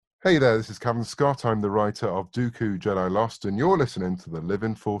Hey there, this is Kevin Scott. I'm the writer of Dooku Jedi Lost, and you're listening to the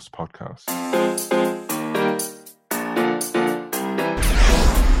Living Force podcast.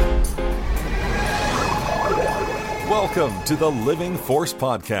 Welcome to the Living Force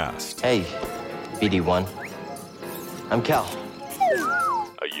podcast. Hey, BD1. I'm Cal.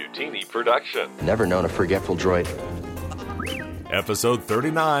 A Utini production. Never known a forgetful droid. Episode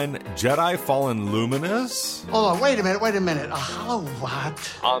 39, Jedi Fallen Luminous. Hold on, wait a minute. A hollow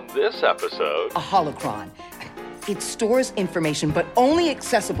what? On this episode, A holocron. It stores information, but only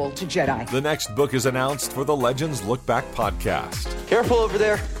accessible to Jedi. the next book is announced for the Legends Look Back podcast. Careful over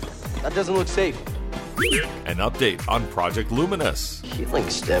there. That doesn't look safe. An update on Project Luminous. Healing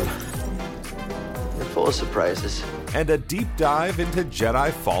stim. You're full of surprises. And a deep dive into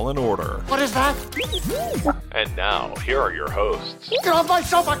Jedi Fallen Order. What is that? And now, here are your hosts. Get off my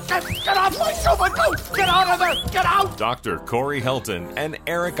sofa! Get off my sofa! No! Get out of there! Get out! Dr. Corey Helton and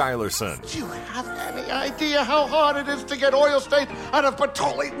Eric Eilerson. Do you have any idea how hard it is to get oil stain out of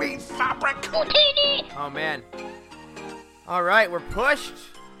petroleum fabric? Oh, man. All right, we're pushed.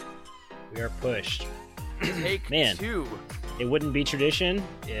 We are pushed. Take Man. 2. It wouldn't be tradition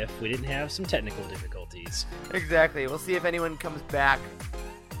if we didn't have some technical difficulties. Exactly. We'll see if anyone comes back.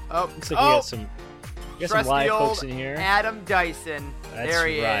 Oh, Looks like we got some trusty live old folks in here. Adam Dyson. That's there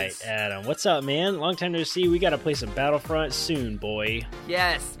he right, is. Adam. What's up, man? Long time no see. We got to play some Battlefront soon, boy.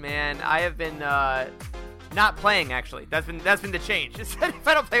 Yes, man. I have been not playing actually. That's been the change. If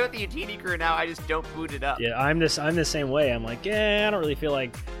I don't play with the Utini crew now, I just don't boot it up. Yeah, I'm the same way. I'm like, I don't really feel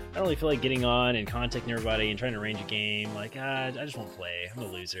like getting on and contacting everybody and trying to arrange a game. Like, I just won't play. I'm a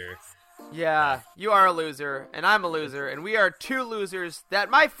loser. Yeah, you are a loser, and I'm a loser, and we are two losers that,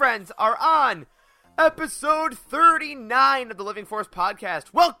 my friends, are on episode 39 of the Living Force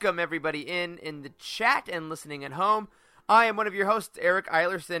podcast. Welcome, everybody, in the chat and listening at home. I am one of your hosts, Eric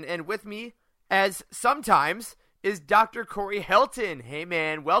Eilerson, and with me, as sometimes, is Dr. Corey Helton. Hey,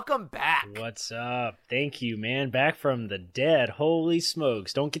 man, welcome back. What's up? Thank you, man. Back from the dead. Holy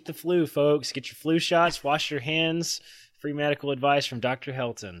smokes. Don't get the flu, folks. Get your flu shots. Wash your hands. Free medical advice from Dr.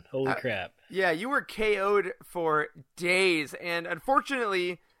 Helton. Holy crap. Yeah, you were KO'd for days, and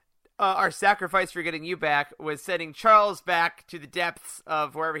unfortunately, our sacrifice for getting you back was sending Charles back to the depths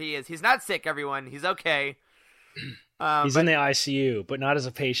of wherever he is. He's not sick, everyone. He's okay. He's in the ICU, but not as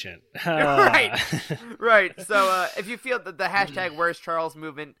a patient. Right. So if you feel that the hashtag Where's Charles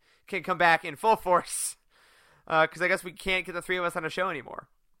movement can come back in full force, because I guess we can't get the three of us on a show anymore.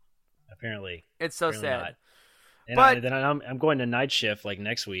 Apparently. It's so Apparently sad. not. And But- then I'm going to night shift like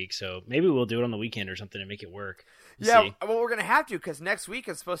next week, so maybe we'll do it on the weekend or something to make it work. Yeah, See. well, we're going to have to, because next week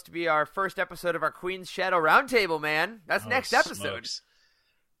is supposed to be our first episode of our Queen's Shadow Roundtable, man. That's Oh, next episode. smokes.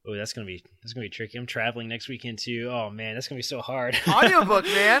 Oh, that's gonna be tricky. I'm traveling next weekend too. Oh man, that's gonna be so hard. Audiobook,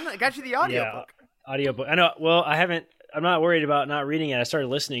 man. I got you the audiobook. Yeah, audiobook. I know. Well, I'm not worried about not reading it. I started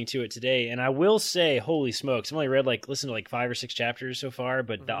listening to it today, and I will say, holy smokes! I've only listened to like 5 or 6 chapters so far,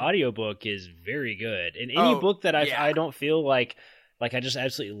 but the audiobook is very good. And any book that I don't feel like I just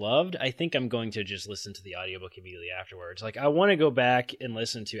absolutely loved, I think I'm going to just listen to the audiobook immediately afterwards. Like I want to go back and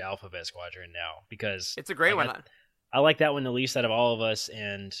listen to Alphabet Squadron now because It's a great one. I like that one the least out of all of us,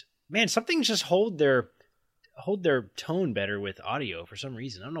 and man, some things just hold their tone better with audio for some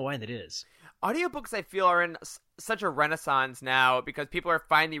reason. I don't know why that is. Audiobooks, I feel, are in such a renaissance now because people are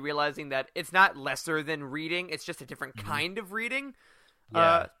finally realizing that it's not lesser than reading. It's just a different kind of reading.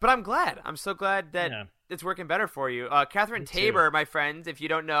 Yeah. But I'm glad. I'm so glad that it's working better for you. Catherine Tabor, my friends, if you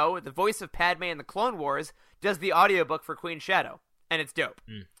don't know, the voice of Padme in the Clone Wars, does the audiobook for Queen Shadow, and it's dope.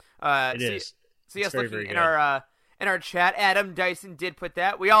 It is. So yes, very, looking very in good. our chat, Adam Dyson did put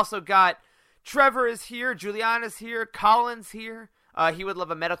that. We also got Trevor is here, Juliana's here, Colin's here. He would love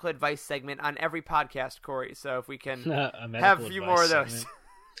a medical advice segment on every podcast, Corey. So if we can have a few more of those. Segment.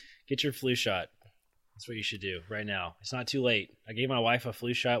 Get your flu shot. That's what you should do right now. It's not too late. I gave my wife a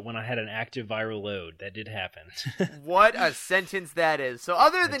flu shot when I had an active viral load. That did happen. What a sentence that is. So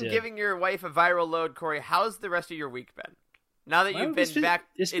other than did. giving your wife a viral load, Corey, how's the rest of your week been? Now that you've been back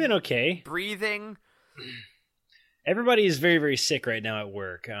It's been okay. breathing. Everybody is very, very sick right now at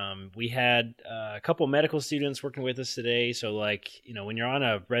work. We had a couple medical students working with us today. So, when you're on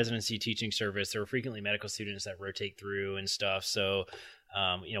a residency teaching service, there are frequently medical students that rotate through and stuff. So,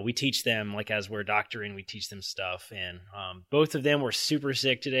 we teach them, as we're doctoring, we teach them stuff. And both of them were super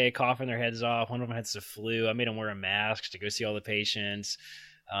sick today, coughing their heads off. One of them had the flu. I made them wear a mask to go see all the patients.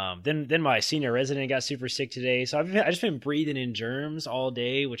 Then my senior resident got super sick today, so I just been breathing in germs all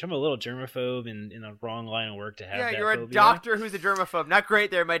day, which I'm a little germaphobe in the wrong line of work to have. Yeah, that you're a phobia. doctor who's a germaphobe. Not great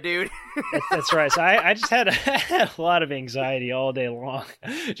there, my dude. That's right. So I just had a lot of anxiety all day long,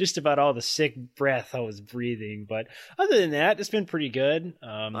 just about all the sick breath I was breathing. But other than that, it's been pretty good.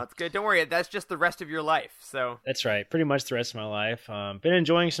 Well, that's good. Don't worry, that's just the rest of your life. So that's right. Pretty much the rest of my life. Been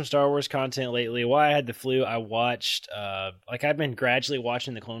enjoying some Star Wars content lately. While I had the flu, I watched I've been gradually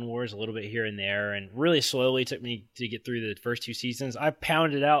watching the Clone Wars a little bit here and there, and really slowly took me to get through the first 2 seasons. I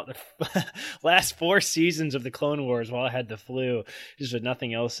pounded out the last 4 seasons of the Clone Wars while I had the flu, just with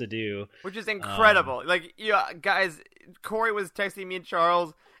nothing else to do. Which is incredible. Guys, Corey was texting me and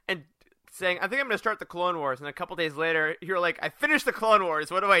Charles and saying, I think I'm going to start the Clone Wars. And a couple days later, you're like, I finished the Clone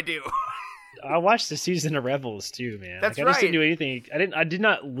Wars. What do I do? I watched the season of Rebels too, man. That's I just didn't do anything. I did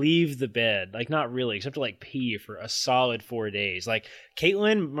not leave the bed, not really, except to pee for a solid 4 days.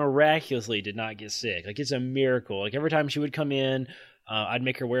 Caitlin miraculously did not get sick. It's a miracle. Every time she would come in, I'd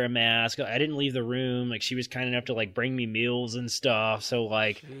make her wear a mask. I didn't leave the room. She was kind enough to bring me meals and stuff. So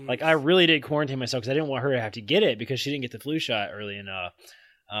I really did quarantine myself because I didn't want her to have to get it because she didn't get the flu shot early enough.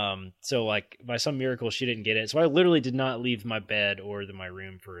 So by some miracle she didn't get it. So I literally did not leave my bed or my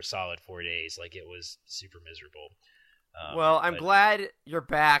room for a solid 4 days. It was super miserable. Well, I'm glad you're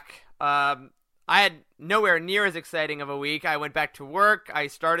back. I had nowhere near as exciting of a week. I went back to work. I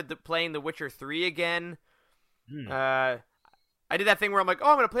started playing The Witcher 3 again. I did that thing where I'm like,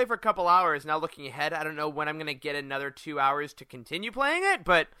 I'm going to play for a couple hours. Now looking ahead, I don't know when I'm going to get another 2 hours to continue playing it,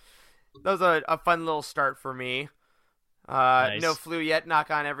 but that was a fun little start for me. Nice. No flu yet,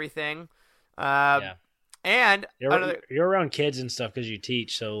 knock on everything. Yeah. And you're around kids and stuff because you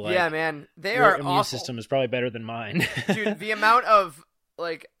teach, so yeah, man, your are immune awful. system is probably better than mine. Dude, the amount of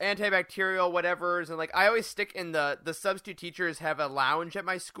antibacterial whatevers, and I always stick in the substitute teachers have a lounge at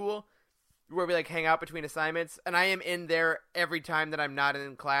my school where we hang out between assignments, and I am in there every time that I'm not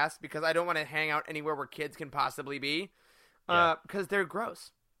in class because I don't want to hang out anywhere where kids can possibly be because they're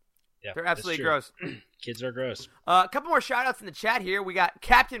gross. Yeah, they're absolutely gross. Kids are gross. A couple more shout-outs in the chat here. We got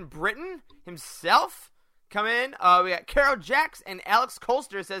Captain Britain himself come in. We got Carol Jacks, and Alex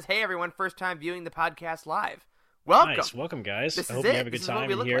Colster says, hey, everyone, first time viewing the podcast live. Welcome. Nice. Welcome, guys. This I is hope it. you have a good This is what time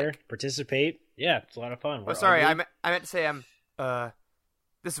we in look here. like. Participate. Yeah, it's a lot of fun. Oh, sorry. I meant to say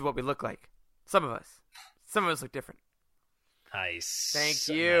this is what we look like. Some of us look different. Nice.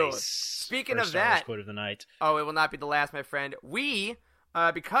 Thank you. Nice. Speaking First of Star Wars that, quote of the night. Oh, it will not be the last, my friend.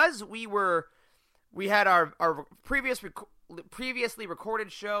 Because we had our previously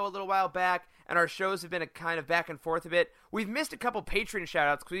recorded show a little while back, and our shows have been a kind of back and forth a bit. We've missed a couple patron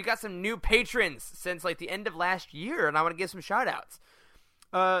shout-outs because we got some new patrons since the end of last year, and I want to give some shout-outs.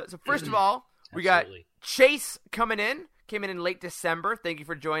 So first of all, we got Chase came in late December. Thank you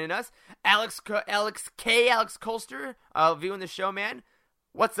for joining us. Alex Colster, viewing the show, man.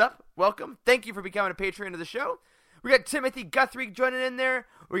 What's up? Welcome. Thank you for becoming a patron of the show. We got Timothy Guthrie joining in there.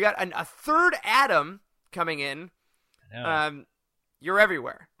 We got a third Adam coming in. You're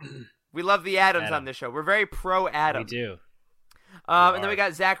everywhere. We love the Adams on this show. We're very pro Adam. We do. And then we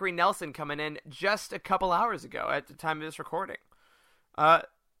got Zachary Nelson coming in just a couple hours ago at the time of this recording.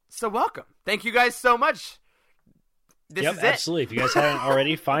 So welcome. Thank you guys so much. This is it. Absolutely. If you guys haven't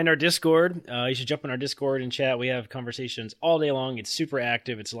already, find our Discord. You should jump in our Discord and chat. We have conversations all day long. It's super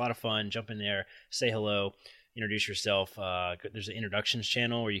active. It's a lot of fun. Jump in there, say hello. Introduce yourself. There's an introductions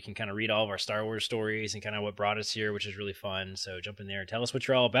channel where you can kind of read all of our Star Wars stories and kind of what brought us here, which is really fun. So jump in there and tell us what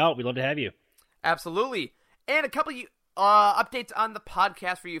you're all about. We'd love to have you. Absolutely. And a couple of updates on the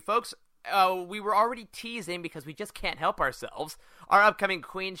podcast for you folks. We were already teasing because we just can't help ourselves. Our upcoming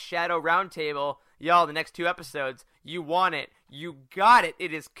Queen's Shadow Roundtable. Y'all, the next 2 episodes, you want it. You got it.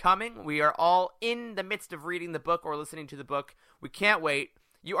 It is coming. We are all in the midst of reading the book or listening to the book. We can't wait.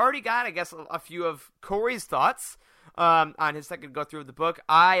 You already got, I guess, a few of Corey's thoughts on his second go through of the book.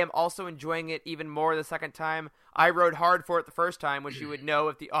 I am also enjoying it even more the second time. I rode hard for it the first time, which you would know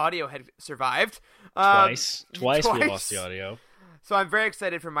if the audio had survived. Twice we lost the audio. So I'm very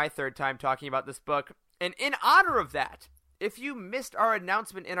excited for my third time talking about this book. And in honor of that, if you missed our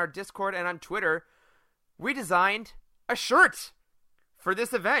announcement in our Discord and on Twitter, we designed a shirt for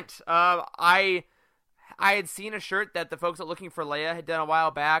this event. I had seen a shirt that the folks at Looking for Leia had done a while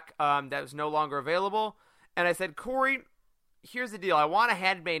back that was no longer available. And I said, Corey, here's the deal. I want a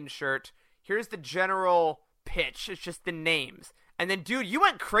handmade shirt. Here's the general pitch. It's just the names. And then, dude, you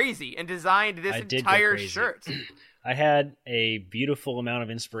went crazy and designed this entire shirt. I had a beautiful amount of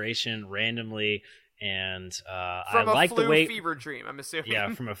inspiration randomly, And from I like flu the way fever dream, I'm assuming.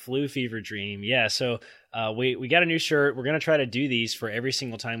 Yeah, from a flu fever dream. Yeah, so we got a new shirt. We're gonna try to do these for every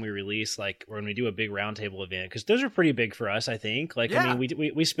single time we release. Like when we do a big roundtable event, because those are pretty big for us. I think. Like I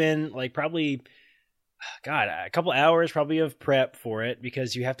mean, we spend like probably. God, a couple hours probably of prep for it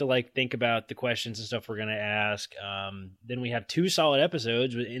because you have to like think about the questions and stuff we're going to ask. Then we have 2 solid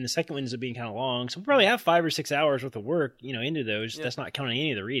episodes, and the second one ends up being kind of long. So we'll probably have 5 or 6 hours worth of work, into those. Yeah. That's not counting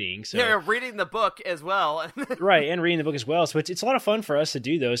any of the reading. So yeah, reading the book as well. Right, and reading the book as well. So it's a lot of fun for us to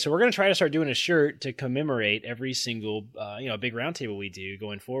do those. So we're going to try to start doing a shirt to commemorate every single, big roundtable we do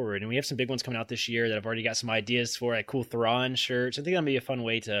going forward. And we have some big ones coming out this year that I've already got some ideas for, like cool Thrawn shirts. I think that'll be a fun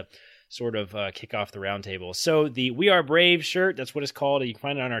way to sort of kick off the roundtable. So the We Are Brave shirt, that's what it's called. You can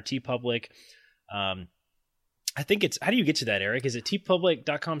find it on our TeePublic. I think it's, how do you get to that, Eric? Is it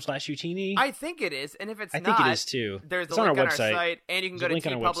teepublic.com/Utini? I think it is. And if it's I not, think it is too. There's it's a link on on our website. site, and you can There's go to a link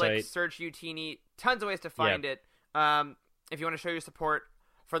on our TeePublic, website. search Utini. Tons of ways to find it. If you want to show your support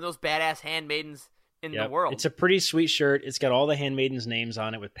for those badass handmaidens in the world. It's a pretty sweet shirt. It's got all the handmaidens' names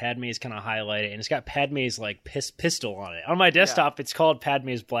on it with Padme's kind of highlighted, and it's got Padme's like pistol on it. On my desktop, it's called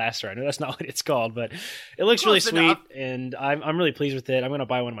Padme's blaster. I know that's not what it's called, but it looks really sweet, and I'm really pleased with it. I'm going to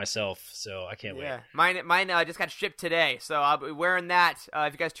buy one myself, so I can't wait. Mine just got shipped today, so I'll be wearing that.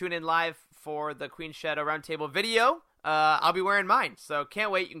 If you guys tune in live for the Queen Shadow Roundtable video, I'll be wearing mine. So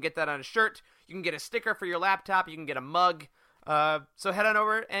can't wait. You can get that on a shirt. You can get a sticker for your laptop. You can get a mug. So head on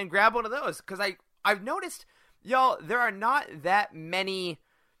over and grab one of those, because I've noticed, y'all, there are not that many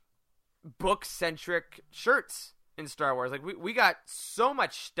book-centric shirts in Star Wars. Like, we got so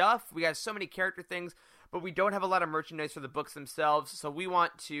much stuff. We got so many character things, but we don't have a lot of merchandise for the books themselves. So we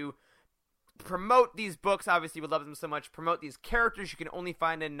want to promote these books. Obviously, we love them so much. Promote these characters you can only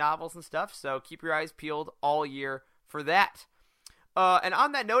find in novels and stuff. So keep your eyes peeled all year for that. And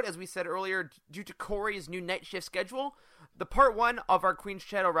on that note, as we said earlier, due to Corey's new night shift schedule, the part 1 of our Queen's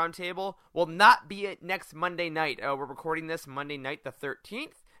Shadow Roundtable will not be at next Monday night. We're recording this Monday night the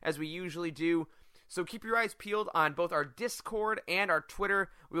 13th, as we usually do. So keep your eyes peeled on both our Discord and our Twitter.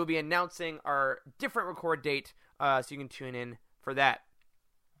 We will be announcing our different record date, so you can tune in for that.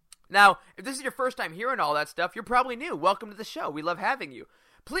 Now, if this is your first time hearing all that stuff, you're probably new. Welcome to the show. We love having you.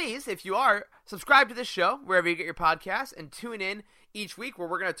 Please, if you are, subscribe to this show wherever you get your podcasts and tune in each week where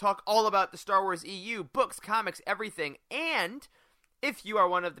we're going to talk all about the Star Wars EU, books, comics, everything. And if you are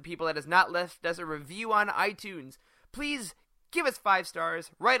one of the people that has not left us a review on iTunes, please give us 5 stars,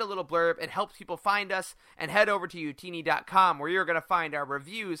 write a little blurb, and help people find us, and head over to utini.com where you're going to find our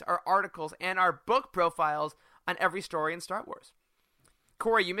reviews, our articles, and our book profiles on every story in Star Wars.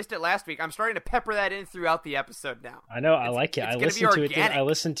 Corey, you missed it last week. I'm starting to pepper that in throughout the episode now. I know. I like it. I listened to it. I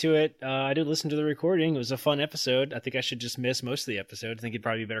listened to it. I did listen to the recording. It was a fun episode. I think I should just miss most of the episode. I think it'd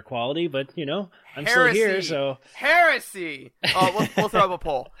probably be better quality, but, I'm still here, so. Heresy! Oh, we'll throw up a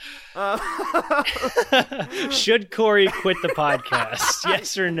poll. Should Corey quit the podcast?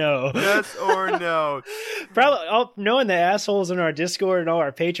 Yes or no? Yes or no? Probably, knowing the assholes in our Discord and all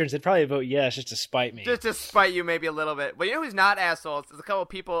our patrons, they'd probably vote yes just to spite me. Just to spite you maybe a little bit. But you know who's not assholes? It's a couple of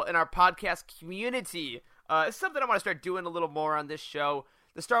people in our podcast community. It's something I want to start doing a little more on this show.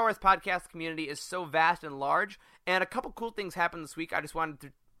 The Star Wars podcast community is so vast and large, and a couple cool things happened this week I just wanted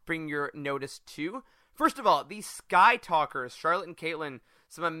to bring your notice to. First of all, these Sky Talkers, Charlotte and Caitlin,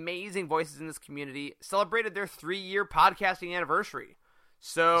 some amazing voices in this community, celebrated their 3-year podcasting anniversary.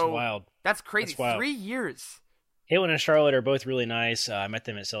 So that's wild. That's crazy. That's wild. 3 years. Caitlin and Charlotte are both really nice. I met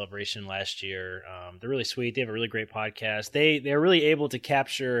them at Celebration last year. They're really sweet. They have a really great podcast. They're really able to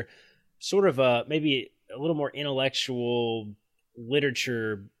capture sort of maybe a little more intellectual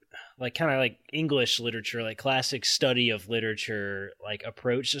literature, like kind of like English literature, like classic study of literature, like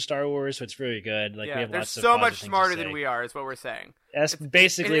approach to Star Wars. So it's very good. Like, we have lots of so much smarter than we are, is what we're saying. That's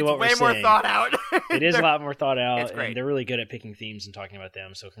basically what we're saying. It's way more thought out. It is a lot more thought out. It's great. And they're really good at picking themes and talking about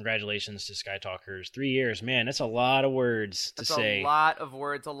them. So congratulations to Sky Talkers. 3 years, man. That's a lot of words to say. That's a lot of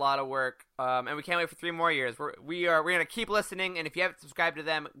words, a lot of work. And we can't wait for 3 more years. We're going to keep listening. And if you haven't subscribed to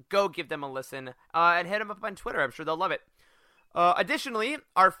them, go give them a listen. And hit them up on Twitter. I'm sure they'll love it. Additionally,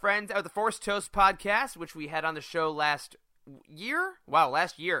 our friends at the Force Toast podcast, which we had on the show last year. Wow,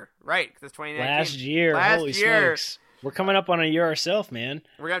 last year. Right, because it's 2019. Last year. Holy smokes. We're coming up on a year ourselves, man.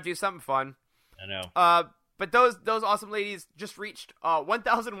 We're going to have to do something fun. I know. But those awesome ladies just reached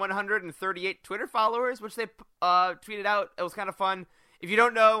 1,138 Twitter followers, which they tweeted out. It was kind of fun. If you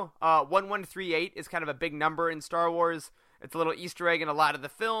don't know, 1138 is kind of a big number in Star Wars. It's a little Easter egg in a lot of the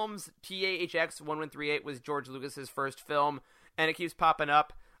films. TAHX 1138 was George Lucas's first film, and it keeps popping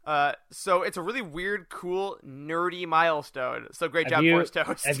up. So it's a really weird, cool, nerdy milestone. So great job, Force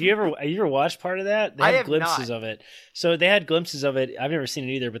Toast. Have you ever watched part of that? They have glimpses of it. So they had glimpses of it. I've never seen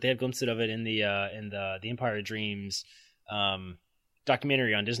it either, but they had glimpses of it in the Empire of Dreams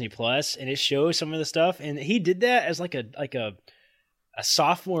documentary on Disney Plus, and it shows some of the stuff. And he did that as like a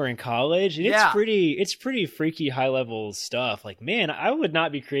sophomore in college, and it's pretty freaky, high level stuff. Like, man, I would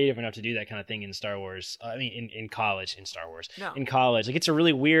not be creative enough to do that kind of thing in Star Wars. I mean, in college, in Star Wars, in college, like it's a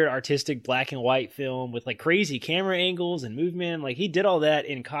really weird, artistic black and white film with like crazy camera angles and movement. Like he did all that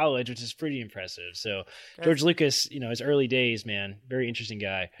in college, which is pretty impressive. So George Lucas, his early days, man, very interesting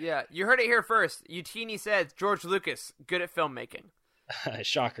guy. Yeah, you heard it here first. Utini says George Lucas good at filmmaking.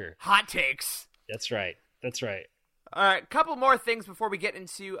 Shocker. Hot takes. That's right. All right, a couple more things before we get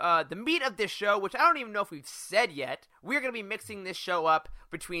into the meat of this show, which I don't even know if we've said yet. We're going to be mixing this show up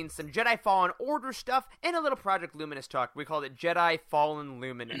between some Jedi Fallen Order stuff and a little Project Luminous talk. We called it Jedi Fallen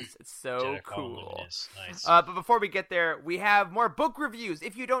Luminous. It's so Jedi cool. Nice. But before we get there, we have more book reviews.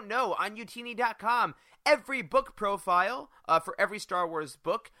 If you don't know, on utini.com, every book profile for every Star Wars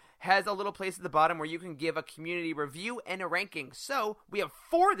book has a little place at the bottom where you can give a community review and a ranking. So we have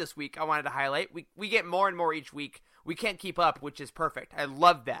 4 this week I wanted to highlight. We get more and more each week. We can't keep up, which is perfect. I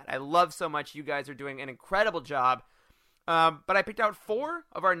love that. I love so much. You guys are doing an incredible job. But I picked out 4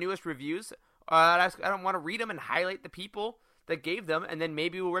 of our newest reviews. I don't want to read them and highlight the people that gave them, and then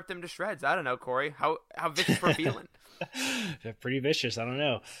maybe we'll rip them to shreds. I don't know, Corey. How vicious we're feeling. They're pretty vicious. I don't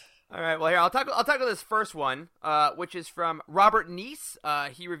know. All right, well, here, I'll tackle this first one, which is from Robert Neese.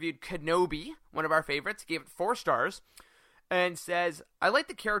 He reviewed Kenobi, one of our favorites, gave it 4 stars, and says, I like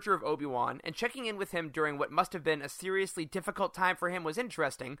the character of Obi-Wan, and checking in with him during what must have been a seriously difficult time for him was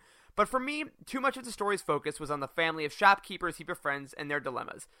interesting, but for me, too much of the story's focus was on the family of shopkeepers he befriends and their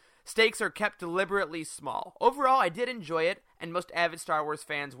dilemmas. Stakes are kept deliberately small. Overall, I did enjoy it, and most avid Star Wars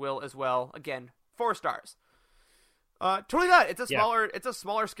fans will as well. Again, 4 stars. Totally not. It's a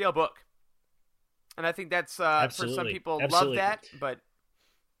smaller scale book, and I think that's for some people love that. But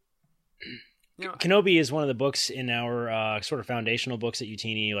Kenobi is one of the books in our sort of foundational books at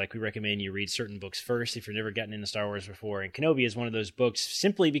Utini. Like we recommend you read certain books first if you've never gotten into Star Wars before. And Kenobi is one of those books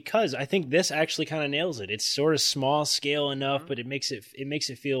simply because I think this actually kind of nails it. It's sort of small scale enough, but it makes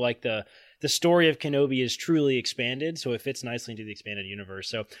it feel like the story of Kenobi is truly expanded, so it fits nicely into the expanded universe.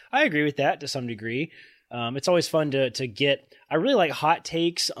 So I agree with that to some degree. It's always fun to get. I really like hot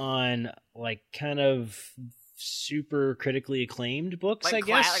takes on like kind of super critically acclaimed books. Like I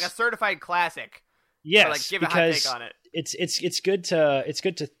guess like a certified classic. Yes, or like give a hot take on it. It's good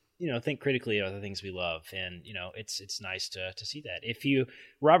to think critically of the things we love, and it's nice to see that. If you,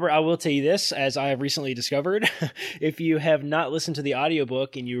 Robert, I will tell you this, as I have recently discovered, if you have not listened to the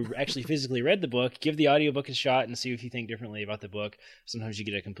audiobook and you actually physically read the book, give the audiobook a shot and see if you think differently about the book. Sometimes you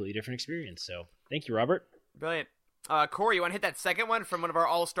get a completely different experience. So thank you, Robert. Brilliant. Corey, you want to hit that second one from one of our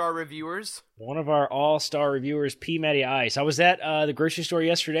all-star reviewers? One of our all-star reviewers, P. Matty Ice. I was at the grocery store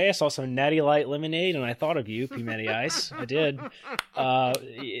yesterday. I saw some Natty Light lemonade, and I thought of you, P. Matty Ice. I did.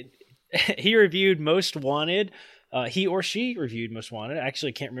 He reviewed Most Wanted. He or she reviewed Most Wanted. I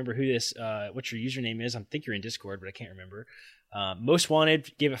actually can't remember who what your username is. I think you're in Discord, but I can't remember. Most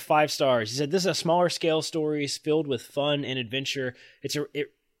Wanted gave it 5 stars. He said, this is a smaller scale story filled with fun and adventure.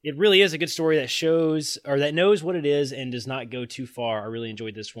 It really is a good story that shows, or that knows what it is and does not go too far. I really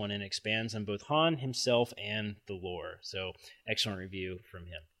enjoyed this one and expands on both Han himself and the lore. So, excellent review from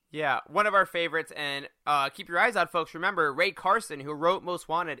him. Yeah, one of our favorites, and keep your eyes out, folks. Remember, Ray Carson, who wrote Most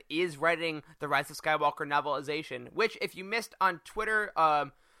Wanted, is writing the Rise of Skywalker novelization, which, if you missed on Twitter,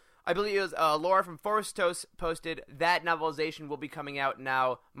 I believe it was Laura from Force Toast posted that novelization will be coming out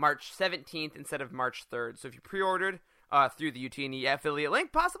now March 17th instead of March 3rd. So if you pre-ordered through the UTNE affiliate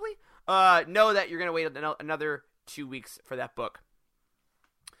link, possibly, know that you're going to wait another 2 weeks for that book.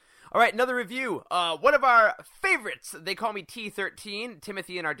 All right, another review. One of our favorites, they call me T13,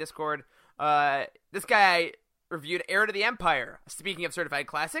 Timothy in our Discord. This guy reviewed Heir to the Empire. Speaking of certified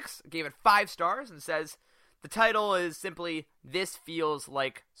classics, gave it 5 stars and says, the title is simply, This Feels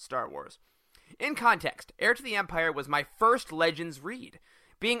Like Star Wars. In context, Heir to the Empire was my first Legends read.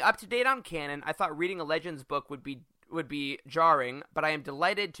 Being up to date on canon, I thought reading a Legends book would be jarring, but I am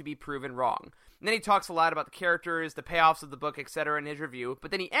delighted to be proven wrong. And then he talks a lot about the characters, the payoffs of the book, etc. in his review,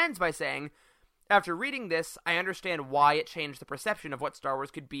 but then he ends by saying, after reading this, I understand why it changed the perception of what Star Wars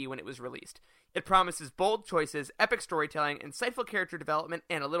could be when it was released. It promises bold choices, epic storytelling, insightful character development,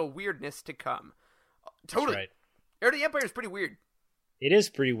 and a little weirdness to come. Totally. That's right. Heir to the Empire is pretty weird. It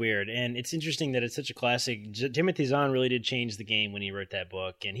is pretty weird, and it's interesting that it's such a classic. Timothy Zahn really did change the game when he wrote that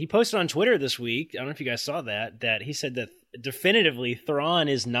book, and he posted on Twitter this week, I don't know if you guys saw that he said that definitively Thrawn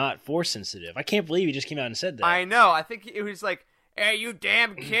is not Force sensitive. I can't believe he just came out and said that. I know. I think it was like, hey, you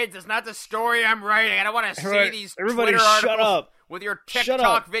damn kids, it's not the story I'm writing. I don't want to see these Everybody Twitter shut articles up. with your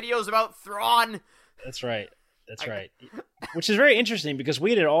TikTok videos about Thrawn. That's right. That's right. Which is very interesting because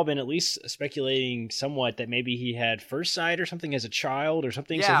we had all been at least speculating somewhat that maybe he had first sight or something as a child or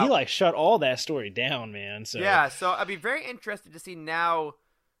something. Yeah. So he shut all that story down, man. So yeah, so I'd be very interested to see now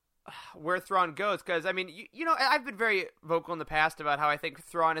where Thrawn goes, because I mean, you know, I've been very vocal in the past about how I think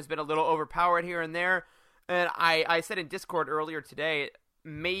Thrawn has been a little overpowered here and there, and I said in Discord earlier today,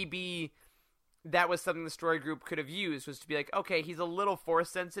 maybe that was something the story group could have used, was to be like, okay, he's a little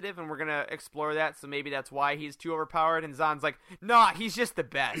Force sensitive, and we're gonna explore that, so maybe that's why he's too overpowered. And Zahn's like, nah, he's just the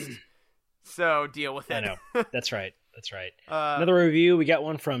best. So deal with it. I know. That's right. That's right. Another review, we got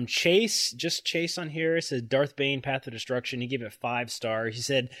one from Chase, just Chase on here. It says Darth Bane, Path of Destruction. He gave it 5 stars. He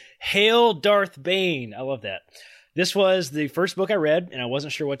said, "Hail Darth Bane." I love that. This was the first book I read, and I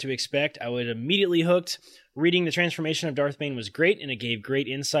wasn't sure what to expect. I was immediately hooked. Reading the transformation of Darth Bane was great, and it gave great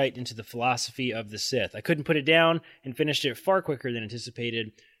insight into the philosophy of the Sith. I couldn't put it down and finished it far quicker than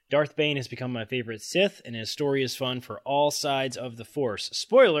anticipated. Darth Bane has become my favorite Sith, and his story is fun for all sides of the Force.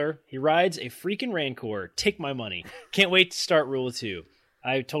 Spoiler, he rides a freaking Rancor. Take my money. Can't wait to start Rule 2.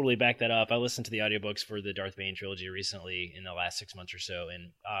 I totally back that up. I listened to the audiobooks for the Darth Bane trilogy recently in the last 6 months or so,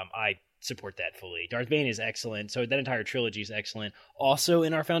 and I support that fully. Darth Bane is excellent, so that entire trilogy is excellent. Also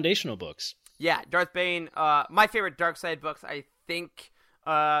in our foundational books. Yeah, Darth Bane, my favorite Dark Side books, I think.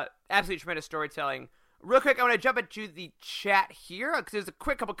 Absolutely tremendous storytelling. Real quick, I want to jump into the chat here, because there's a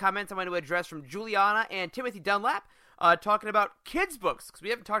quick couple comments I want to address from Juliana and Timothy Dunlap, talking about kids' books, because we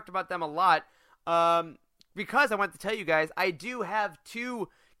haven't talked about them a lot. Because I want to tell you guys, I do have 2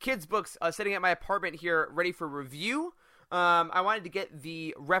 kids' books sitting at my apartment here ready for review. I wanted to get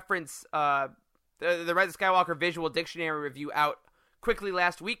the reference, the Rise of Skywalker Visual Dictionary review out quickly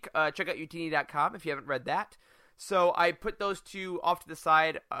last week. Check out utini.com if you haven't read that. So I put those 2 off to the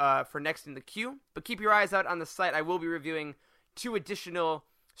side for next in the queue. But keep your eyes out on the site. I will be reviewing 2 additional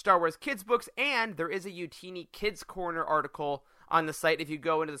Star Wars kids books, and there is a Utini Kids Corner article on the site. If you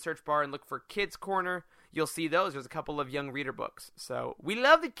go into the search bar and look for Kids Corner, you'll see those. There's a couple of young reader books. So we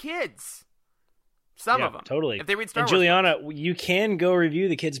love the kids. Some of them. Totally. If they read Star Wars. Juliana, you can go review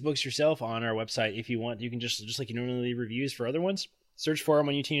the kids' books yourself on our website if you want. You can just like you normally leave reviews for other ones, search for them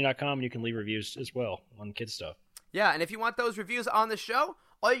on utini.com, and you can leave reviews as well on kids' stuff. Yeah, and if you want those reviews on the show,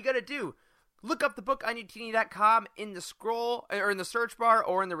 all you got to do, look up the book on utini.com in the scroll, or in the search bar,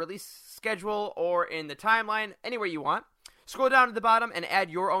 or in the release schedule, or in the timeline, anywhere you want. Scroll down to the bottom and add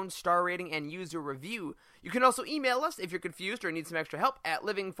your own star rating and user review. You can also email us if you're confused or need some extra help at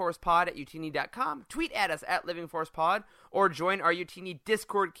livingforcepod@utini.com, tweet at us at livingforcepod, or join our Utini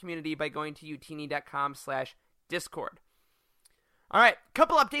Discord community by going to utini.com/discord. All right,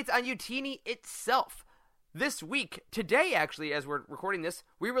 couple updates on Utini itself. This week, today actually, as we're recording this,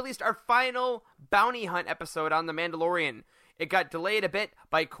 we released our final bounty hunt episode on The Mandalorian. It got delayed a bit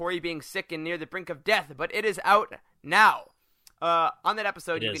by Corey being sick and near the brink of death, but it is out now. On that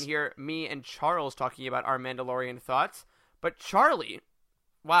episode, you can hear me and Charles talking about our Mandalorian thoughts. But Charlie,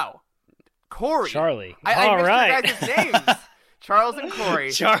 wow, Corey. Charlie. I mixed right. your guys' names. Charles and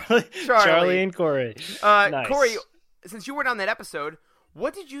Corey. Charlie and Corey. Nice. Corey, since you weren't on that episode,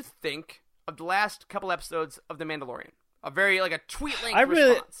 what did you think of the last couple episodes of The Mandalorian? A tweet-length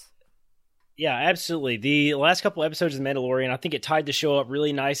response. Yeah, absolutely. The last couple episodes of The Mandalorian, I think it tied the show up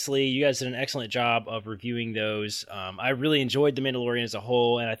really nicely. You guys did an excellent job of reviewing those. I really enjoyed The Mandalorian as a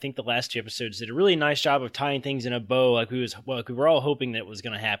whole, and I think the last 2 episodes did a really nice job of tying things in a bow, like we were all hoping that was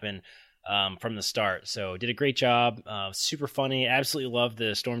going to happen from the start. So did a great job. Super funny. Absolutely love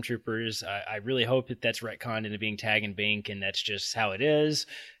the stormtroopers. I really hope that that's retconned into being Tag and Bink, and that's just how it is.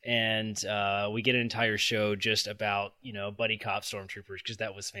 And we get an entire show just about, buddy cop stormtroopers, because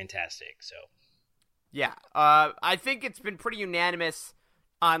that was fantastic. So yeah, I think it's been pretty unanimous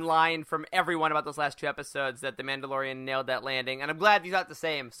online from everyone about those last 2 episodes that The Mandalorian nailed that landing, and I'm glad you thought the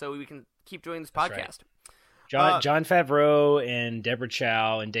same, so we can keep doing this podcast. Right. John Favreau and Deborah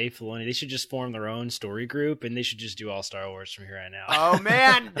Chow and Dave Filoni, they should just form their own story group, and they should just do all Star Wars from here on out. Oh,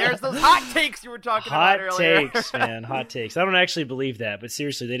 man, there's those hot takes you were talking about earlier. Hot takes, man, hot takes. I don't actually believe that, but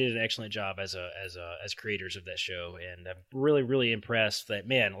seriously, they did an excellent job as creators of that show, and I'm really, really impressed that,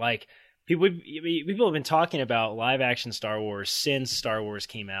 man, people have been talking about live-action Star Wars since Star Wars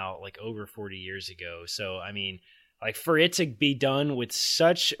came out, over 40 years ago, so, I mean, Like, for it to be done with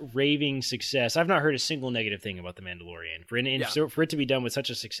such raving success, I've not heard a single negative thing about The Mandalorian. For it to be done with such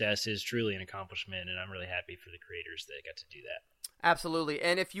a success is truly an accomplishment, and I'm really happy for the creators that got to do that. Absolutely.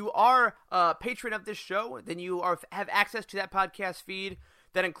 And if you are a patron of this show, then you have access to that podcast feed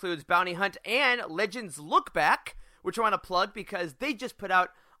that includes Bounty Hunt and Legends Look Back, which I want to plug because they just put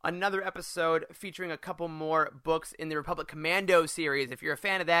out another episode featuring a couple more books in the Republic Commando series. If you're a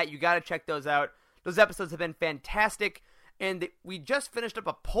fan of that, you got to check those out. Those episodes have been fantastic, and we just finished up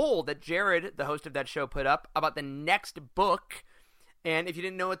a poll that Jared, the host of that show, put up about the next book. And if you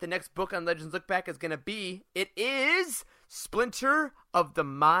didn't know what the next book on Legends Look Back is going to be, it is Splinter of the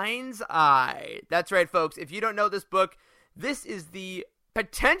Mind's Eye. That's right, folks. If you don't know this book, this is the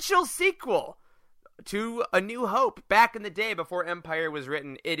potential sequel to A New Hope back in the day before Empire was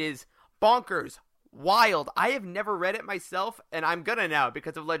written. It is bonkers, wild. I have never read it myself, and I'm gonna now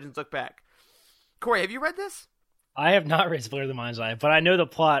because of Legends Look Back. Corey, have you read this? I have not read Splinter of the Mind's Eye, but I know the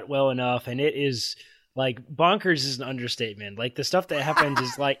plot well enough, and it is, like, bonkers is an understatement. Like, the stuff that happens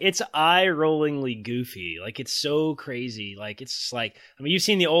is, like, it's eye-rollingly goofy. Like, it's so crazy. Like, it's just like, I mean, you've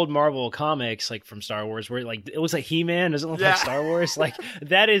seen the old Marvel comics, like, from Star Wars, where, like, it looks like He-Man, doesn't look like Star Wars. Like,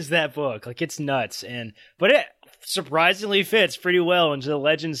 that is that book. Like, it's nuts. But it surprisingly fits pretty well into the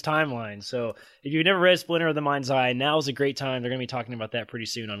Legends timeline. So if you've never read Splinter of the Mind's Eye, now is a great time. They're going to be talking about that pretty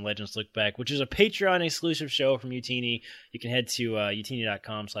soon on Legends Look Back, which is a Patreon exclusive show from Utini. You can head to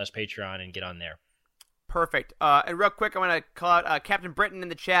utini.com/Patreon and get on there. Perfect. And real quick, I want to call out Captain Britain in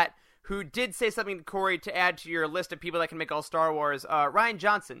the chat, who did say something to Corey to add to your list of people that can make all Star Wars. Ryan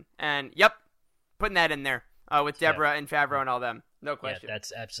Johnson. And, yep, putting that in there with Deborah and Favreau and all them. No question. Yeah,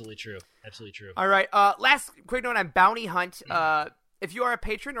 that's absolutely true. Absolutely true. All right. Last quick note on Bounty Hunt. If you are a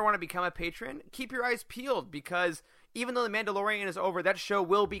patron or want to become a patron, keep your eyes peeled because even though The Mandalorian is over, that show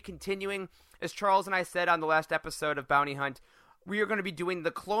will be continuing. As Charles and I said on the last episode of Bounty Hunt, we are going to be doing the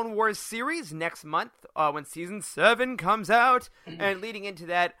Clone Wars series next month when Season 7 comes out. And leading into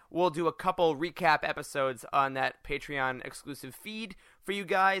that, we'll do a couple recap episodes on that Patreon exclusive feed for you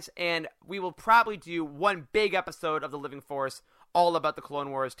guys. And we will probably do one big episode of The Living Force all about the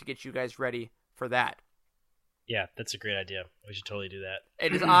Clone Wars to get you guys ready for that. Yeah, that's a great idea. We should totally do that.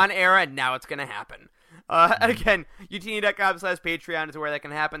 It is on air, and now it's going to happen. Again, utini.com/Patreon is where that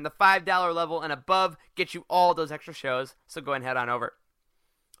can happen. The $5 level and above gets you all those extra shows, so go ahead and head on over.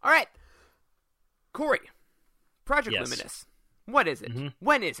 All right. Corey, Project Luminous. What is it?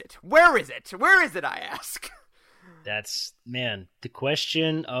 When is it? Where is it? Where is it, I ask? That's, man, the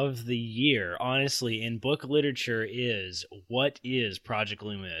question of the year, honestly, in book literature is, what is Project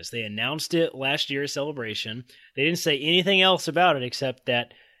Luminous? They announced it last year at Celebration. They didn't say anything else about it except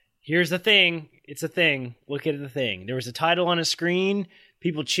that, here's the thing, it's a thing, look at the thing. There was a title on a screen,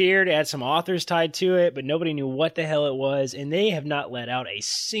 people cheered, it had some authors tied to it, but nobody knew what the hell it was, and they have not let out a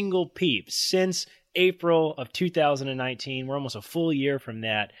single peep since April of 2019. We're almost a full year from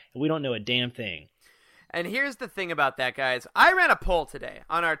that, and we don't know a damn thing. And here's the thing about that, guys. I ran a poll today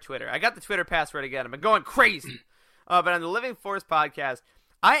on our Twitter. I got the Twitter password again. I've been going crazy. But on the Living Force podcast,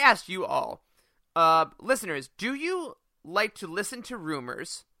 I asked you all, listeners, do you like to listen to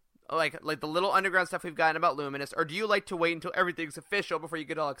rumors, like the little underground stuff we've gotten about Luminous, or do you like to wait until everything's official before you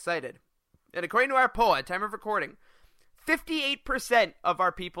get all excited? And according to our poll at time of recording, 58% of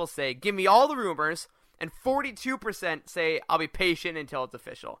our people say, give me all the rumors, and 42% say, I'll be patient until it's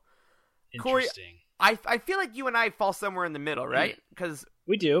official. Interesting. Corey, I feel like you and I fall somewhere in the middle, right? Because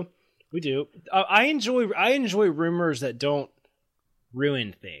we do. I enjoy rumors that don't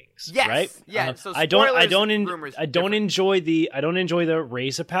ruin things. Yes, right? Yeah. So I don't enjoy the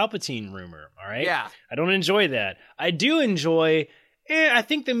Raise a Palpatine rumor. All right. Yeah. I don't enjoy that. I do enjoy. I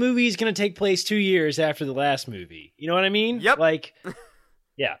think the movie is going to take place 2 years after the last movie. You know what I mean? Yep. Like,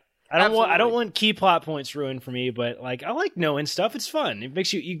 yeah. I don't want key plot points ruined for me, but like I like knowing stuff. It's fun. It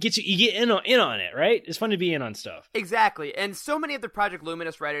makes you get in on it, right? It's fun to be in on stuff. Exactly. And so many of the Project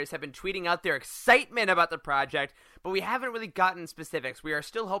Luminous writers have been tweeting out their excitement about the project, but we haven't really gotten specifics. We are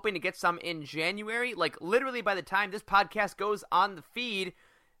still hoping to get some in January. Like literally by the time this podcast goes on the feed,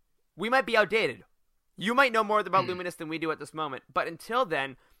 we might be outdated. You might know more about Luminous than we do at this moment. But until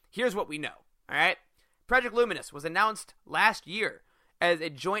then, here's what we know. All right? Project Luminous was announced last year as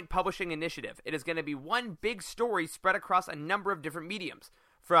a joint publishing initiative. It is going to be one big story spread across a number of different mediums,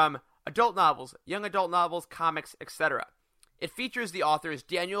 from adult novels, young adult novels, comics, etc. It features the authors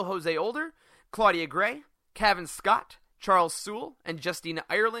Daniel Jose Older, Claudia Gray, Cavan Scott, Charles Sewell, and Justina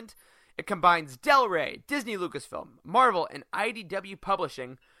Ireland. It combines Del Rey, Disney Lucasfilm, Marvel, and IDW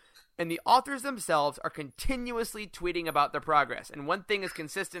Publishing, and the authors themselves are continuously tweeting about their progress. And one thing is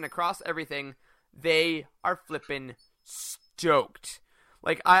consistent across everything: they are flippin' stoked.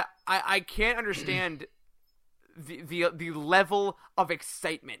 Like I can't understand the level of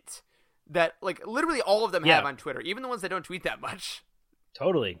excitement that like literally all of them have on Twitter, even the ones that don't tweet that much.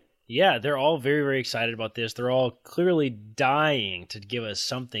 Totally. Yeah, they're all very, very excited about this. They're all clearly dying to give us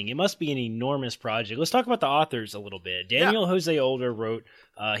something. It must be an enormous project. Let's talk about the authors a little bit. Daniel Jose Older wrote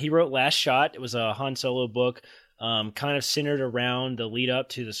Last Shot. It was a Han Solo book, kind of centered around the lead up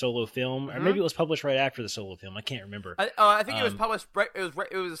to the Solo film, or maybe it was published right after the Solo film. I can't remember. I think it was published. It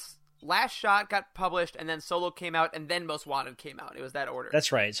was Last Shot got published, and then Solo came out, and then Most Wanted came out. It was that order.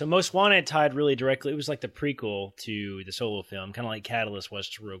 That's right. So Most Wanted tied really directly. It was like the prequel to the Solo film, kind of like Catalyst was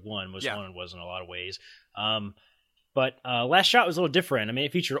to Rogue One. Most Wanted was in a lot of ways. But Last Shot was a little different. I mean,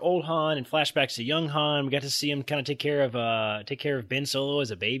 it featured old Han and flashbacks to young Han. We got to see him kind of take care of Ben Solo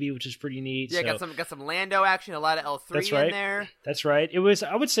as a baby, which is pretty neat. Yeah, so, got some Lando action, a lot of L3 in there. That's right. It was,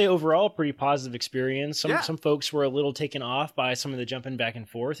 I would say, overall a pretty positive experience. Some folks were a little taken off by some of the jumping back and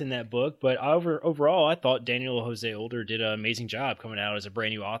forth in that book, but overall, I thought Daniel Jose Older did an amazing job coming out as a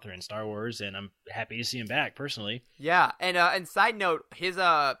brand new author in Star Wars, and I'm happy to see him back personally. Yeah, and side note, his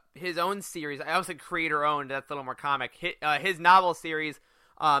own series, I also creator owned. That's a little more comic. His novel series,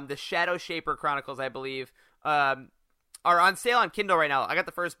 the Shadow Shaper Chronicles, I believe, are on sale on Kindle right now. I got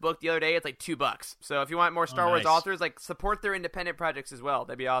the first book the other day. It's like $2. So if you want more Star Wars authors, like support their independent projects as well.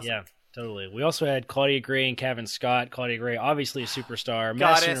 That'd be awesome. Yeah, totally. We also had Claudia Gray and Kevin Scott. Claudia Gray, obviously a superstar,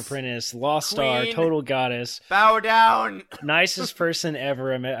 Master and Apprentice, Lost Queen. Star, total goddess. Bow down. Nicest person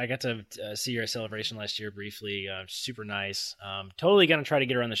ever. I got to see her at Celebration last year briefly. Super nice. Totally going to try to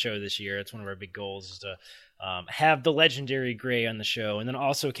get her on the show this year. It's one of our big goals is to have the legendary Gray on the show. And then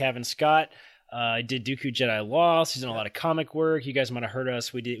also Kevin Scott did Dooku Jedi Lost. He's done a lot of comic work. You guys might have heard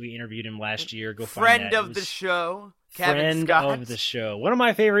us. We interviewed him last year. Go find that. Friend of the show. Friend of the show. One of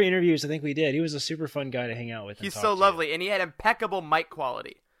my favorite interviews I think we did. He was a super fun guy to hang out with. He's so lovely. And he had impeccable mic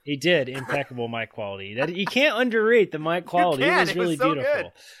quality. He did. Impeccable mic quality. That you can't underrate the mic quality. It was really beautiful.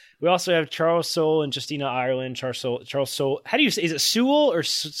 Good. We also have Charles Soule and Justina Ireland. Charles Soule. How do you say? Is it Sewell or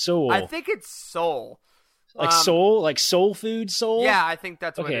Soule? I think it's Soul. Like soul, like soul food, soul. Yeah, I think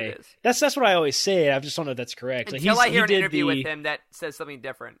that's what it is. That's what I always say. I just don't know if that's correct. Until I hear an interview with him that says something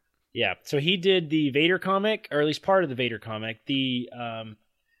different. Yeah, so he did the Vader comic, or at least part of the Vader comic. The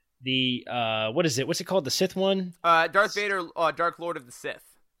what is it? What's it called? The Sith one? Darth Vader, Dark Lord of the Sith.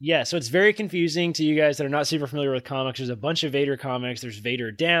 Yeah, so it's very confusing to you guys that are not super familiar with comics. There's a bunch of Vader comics. There's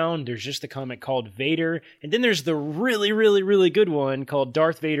Vader Down. There's just the comic called Vader. And then there's the really, really, really good one called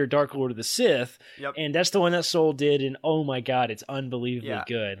Darth Vader, Dark Lord of the Sith. Yep. And that's the one that Soul did, and oh my god, it's unbelievably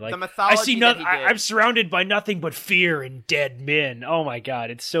good. Like, the mythology I see I'm surrounded by nothing but fear and dead men. Oh my god,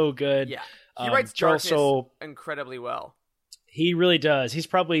 it's so good. Yeah, he writes Charles Soule incredibly well. He really does. He's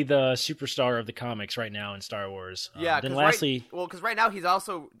probably the superstar of the comics right now in Star Wars. Yeah. Then lastly, because right now he's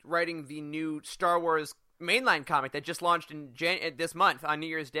also writing the new Star Wars mainline comic that just launched in this month on New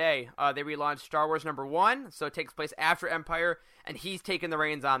Year's Day. They relaunched Star Wars #1, so it takes place after Empire, and he's taking the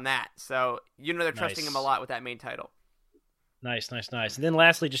reins on that. So they're trusting him a lot with that main title. Nice. And then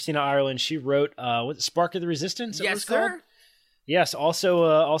lastly, Justina Ireland. She wrote Spark of the Resistance. Yes, sir. Yes, also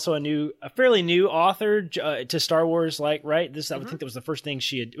a fairly new author to Star Wars. Like, right? I think that was the first thing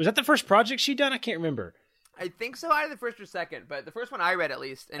she had. Was that the first project she'd done? I can't remember. I think so, either the first or second, but the first one I read at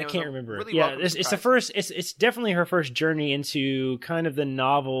least. And I can't remember. Really it's the first. It's definitely her first journey into kind of the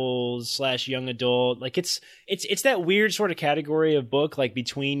novels / young adult. Like it's that weird sort of category of book, like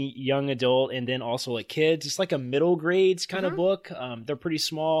between young adult and then also like kids. It's like a middle grades kind of book. They're pretty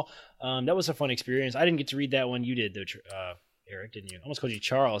small. That was a fun experience. I didn't get to read that one. You did though. Eric, didn't you? I almost called you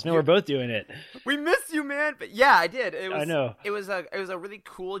Charles. Man, we're both doing it. We miss you, man. But yeah, I did. I know. It was a really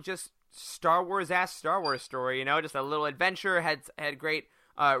cool, just Star Wars story. Just a little adventure. Had great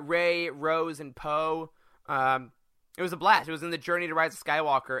Rey, Rose, and Poe. It was a blast. It was in the Journey to Rise of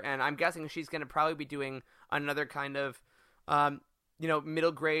Skywalker, and I'm guessing she's going to probably be doing another kind of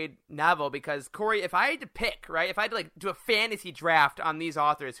middle grade novel. Because Corey, if I had to pick, right, if I had to do a fantasy draft on these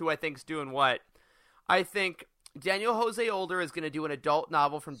authors, who I think's doing what, I think Daniel Jose Older is going to do an adult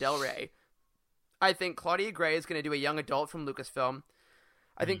novel from Del Rey. I think Claudia Gray is going to do a young adult from Lucasfilm.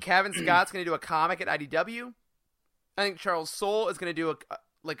 I think Kevin Scott's going to do a comic at IDW. I think Charles Soule is going to do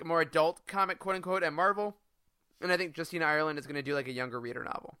a more adult comic, quote unquote, at Marvel. And I think Justina Ireland is going to do a younger reader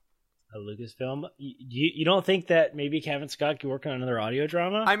novel. A Lucasfilm? You don't think that maybe Kevin Scott could work on another audio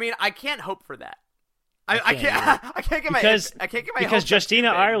drama? I mean, I can't hope for that. I can't get my because Justina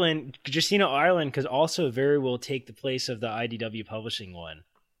Ireland could also very well take the place of the IDW publishing one,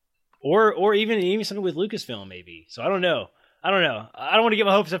 or even something with Lucasfilm maybe. So I don't know. I don't know. I don't want to get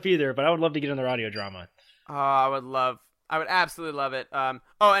my hopes up either, but I would love to get another audio drama. I would absolutely love it. And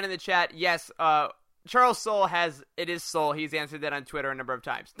in the chat, yes, Charles Soule it is Soule. He's answered that on Twitter a number of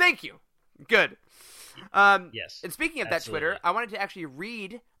times. Thank you. Good. Yes. And speaking of absolutely. that Twitter, I wanted to actually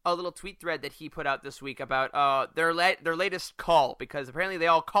read a little tweet thread that he put out this week about their latest call, because apparently they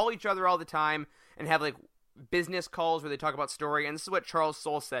all call each other all the time and have like business calls where they talk about story, and this is what Charles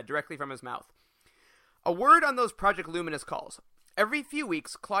Soule said directly from his mouth. A word on those Project Luminous calls. Every few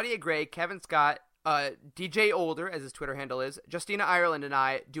weeks, Claudia Gray, Kevin Scott, DJ Older, as his Twitter handle is, Justina Ireland, and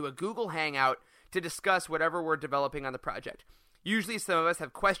I do a Google Hangout to discuss whatever we're developing on the project. Usually some of us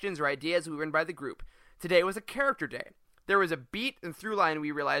have questions or ideas we run by the group. Today was a character day. There was a beat and through line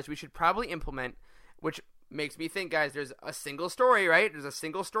we realized we should probably implement, which makes me think, guys, there's a single story, right? There's a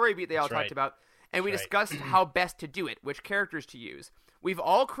single story beat they all talked about. And we discussed how best to do it, which characters to use. We've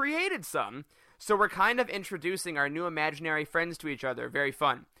all created some, so we're kind of introducing our new imaginary friends to each other. Very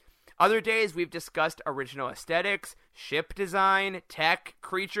fun. Other days, we've discussed original aesthetics, ship design, tech,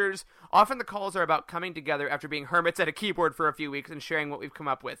 creatures. Often the calls are about coming together after being hermits at a keyboard for a few weeks and sharing what we've come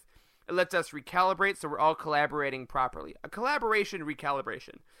up with. It lets us recalibrate so we're all collaborating properly. A collaboration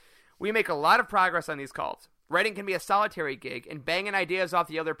recalibration. We make a lot of progress on these calls. Writing can be a solitary gig, and banging ideas off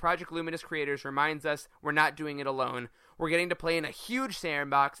the other Project Luminous creators reminds us we're not doing it alone. We're getting to play in a huge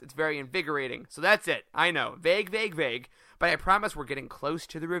sandbox. It's very invigorating. So that's it. I know. Vague, but I promise we're getting close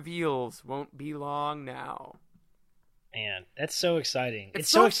to the reveals. Won't be long now. Man, that's so exciting.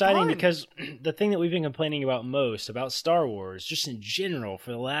 It's so so exciting fun. because the thing that we've been complaining about most about Star Wars, just in general,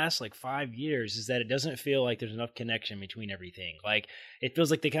 for the last 5 years, is that it doesn't feel like there's enough connection between everything. Like, it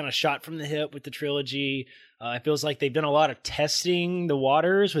feels like they kind of shot from the hip with the trilogy. It feels like they've done a lot of testing the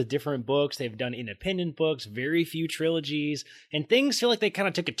waters with different books. They've done independent books, very few trilogies, and things feel like they kind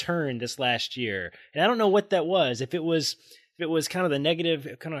of took a turn this last year. And I don't know what that was. If it was kind of the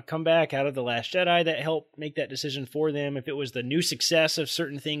negative kind of comeback out of The Last Jedi that helped make that decision for them, if it was the new success of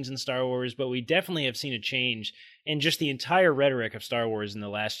certain things in Star Wars, but we definitely have seen a change in just the entire rhetoric of Star Wars in the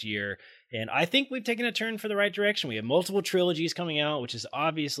last year. And I think we've taken a turn for the right direction. We have multiple trilogies coming out, which is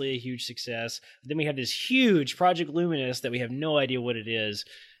obviously a huge success. Then we have this huge Project Luminous that we have no idea what it is,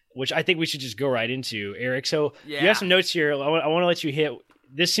 which I think we should just go right into, Eric. So you have some notes here. I want to let you hit.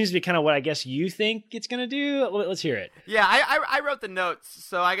 This seems to be kind of what I guess you think it's going to do. Let's hear it. Yeah, I wrote the notes,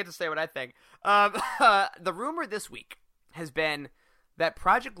 so I get to say what I think. The rumor this week has been that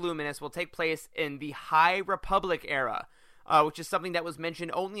Project Luminous will take place in the High Republic era, which is something that was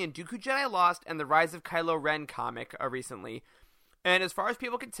mentioned only in Dooku Jedi Lost and the Rise of Kylo Ren comic recently. And as far as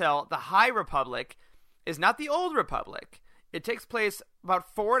people can tell, the High Republic is not the Old Republic. It takes place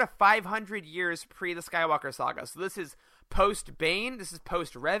about 400 to 500 years pre the Skywalker saga. So this is post-Bane. This is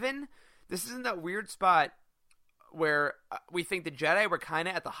post-Revan. This is in that weird spot where we think the Jedi were kind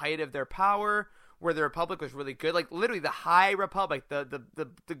of at the height of their power, where the Republic was really good. Like, literally the High Republic,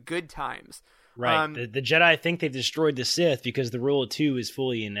 the good times. Right. The Jedi think they've destroyed the Sith because the Rule of Two is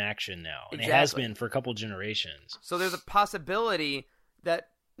fully in action now. And it has been for a couple generations. So there's a possibility that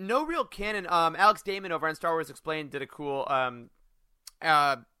no real canon. Alex Damon over on Star Wars Explained did a cool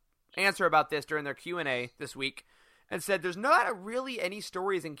answer about this during their Q&A this week, and said there's not really any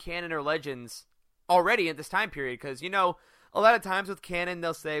stories in canon or Legends already at this time period, because, a lot of times with canon,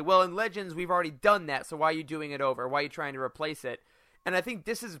 they'll say, well, in Legends, we've already done that, so why are you doing it over? Why are you trying to replace it? And I think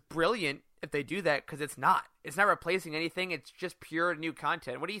this is brilliant if they do that, because it's not replacing anything. It's just pure new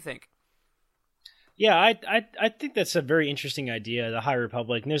content. What do you think? Yeah, I think that's a very interesting idea, the High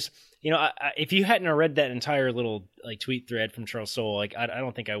Republic. And there's, if you hadn't read that entire little tweet thread from Charles Soule, I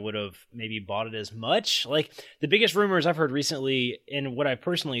don't think I would have maybe bought it as much. The biggest rumors I've heard recently, and what I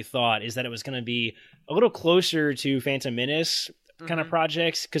personally thought, is that it was going to be a little closer to Phantom Menace kind of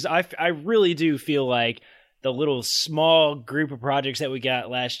projects, because I really do feel like the little small group of projects that we got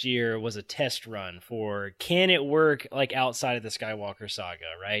last year was a test run for, can it work outside of the Skywalker saga,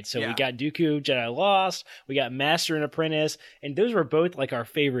 right? So we got Dooku, Jedi Lost, we got Master and Apprentice, and those were both our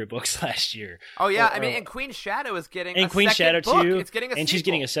favorite books last year. Oh yeah, and Queen Shadow is getting a Queen second Shadow book. too, It's getting a and sequel. she's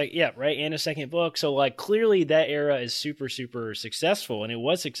getting and a second book. So clearly that era is super, super successful, and it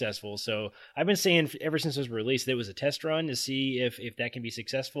was successful. So I've been saying ever since it was released that it was a test run to see if that can be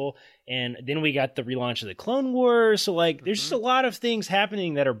successful. And then we got the relaunch of the Clone Wars. So there's just a lot of things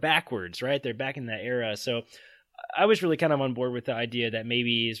happening that are backwards, right? They're back in that era. So I was really kind of on board with the idea that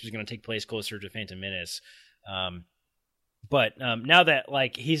maybe this was going to take place closer to Phantom Menace. But now that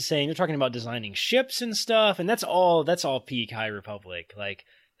he's saying, they're talking about designing ships and stuff, and that's all peak High Republic.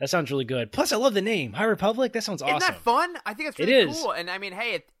 That sounds really good. Plus, I love the name High Republic. That sounds awesome. Isn't that fun? I think it's really cool. And I mean,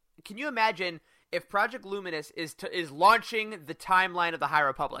 hey, can you imagine if Project Luminous is launching the timeline of the High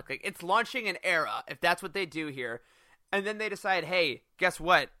Republic, like it's launching an era, if that's what they do here, and then they decide, hey, guess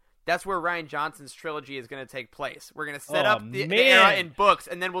what? That's where Rian Johnson's trilogy is going to take place. We're going to set up the era in books,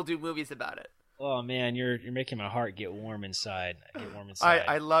 and then we'll do movies about it. Oh man, you're making my heart get warm inside.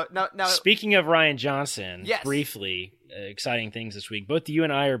 I love now. Speaking of Rian Johnson, yes. Briefly, exciting things this week. Both you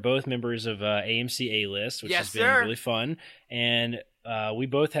and I are both members of AMC A-List, which has been really fun, and we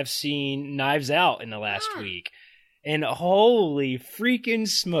both have seen Knives Out in the last week. And holy freaking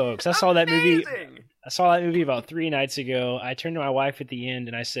smokes! I saw that movie. I saw that movie about 3 nights ago. I turned to my wife at the end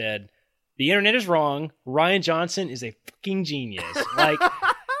and I said, "The internet is wrong. Rian Johnson is a fucking genius." Like.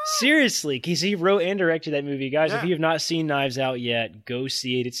 Seriously, because he wrote and directed that movie, guys. If you have not seen Knives Out yet, go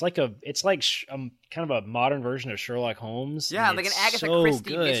see it. It's like kind of a modern version of Sherlock Holmes. Yeah, like an Agatha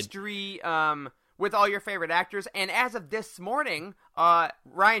Christie mystery with all your favorite actors. And as of this morning,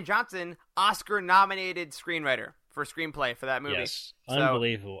 Rian Johnson, Oscar-nominated screenwriter for screenplay for that movie. Yes,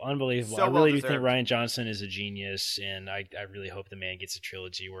 unbelievable. So I really do think Rian Johnson is a genius, and I really hope the man gets a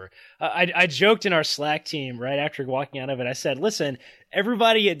trilogy. Where I joked in our Slack team right after walking out of it, I said, listen,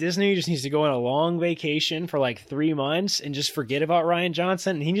 everybody at Disney just needs to go on a long vacation for like 3 months and just forget about Rian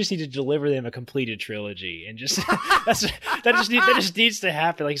Johnson, and he just needs to deliver them a completed trilogy, and just that just needs to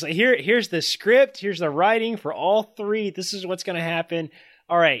happen. Like, he's like, here's the script, here's the writing for all 3. This is what's going to happen.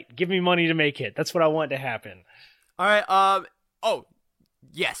 All right, give me money to make it. That's what I want to happen. All right. Oh,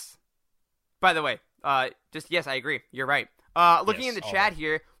 yes. By the way, yes, I agree. You're right. Looking in the chat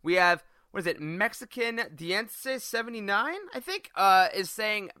here, we have, what is it? Mexican Diense 79, I think, is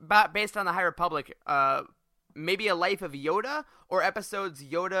saying, based on the High Republic, maybe a life of Yoda or episodes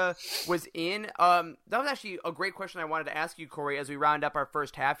Yoda was in. That was actually a great question I wanted to ask you, Corey, as we round up our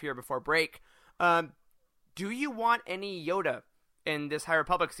first half here before break. Do you want any Yoda in this High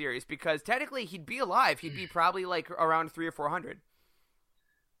Republic series? Because technically he'd be alive. He'd be probably like around 300 or 400.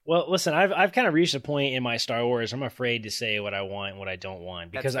 Well, listen, I've kind of reached a point in my Star Wars. I'm afraid to say what I want and what I don't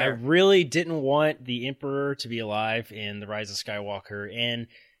want, because I really didn't want the Emperor to be alive in The Rise of Skywalker. And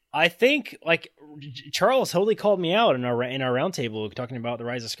I think, like, Charles totally called me out in our roundtable talking about The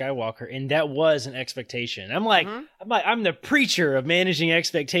Rise of Skywalker, and that was an expectation. I'm the preacher of managing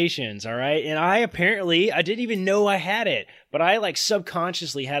expectations, all right? And I didn't even know I had it, but I like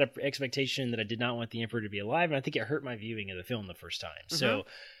subconsciously had an expectation that I did not want the Emperor to be alive, and I think it hurt my viewing of the film the first time. Mm-hmm. So,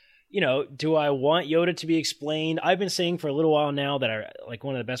 do I want Yoda to be explained? I've been saying for a little while now that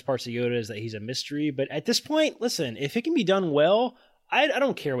one of the best parts of Yoda is that he's a mystery, but at this point, listen, if it can be done well, I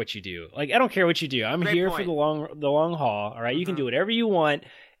don't care what you do. Like, I don't care what you do. I'm here for the long haul. All right, you can do whatever you want.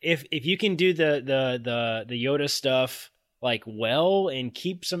 If you can do the Yoda stuff like well and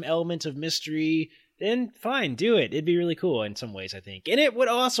keep some elements of mystery, then fine, do it. It'd be really cool in some ways, I think, and it would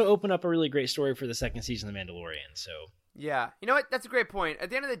also open up a really great story for the second season of The Mandalorian. So yeah, you know what? That's a great point. At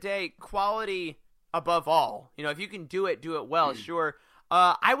the end of the day, quality above all. If you can do it well. Sure.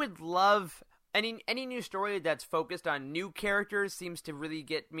 I would love. Any new story that's focused on new characters seems to really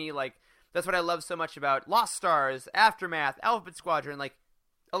get me. Like, that's what I love so much about Lost Stars, Aftermath, Alphabet Squadron. Like,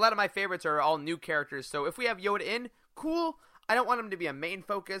 a lot of my favorites are all new characters. So if we have Yoda in, cool. I don't want him to be a main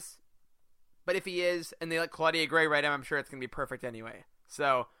focus, but if he is, and they let Claudia Gray write him, I'm sure it's going to be perfect anyway.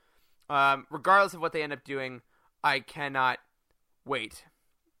 So, regardless of what they end up doing, I cannot wait.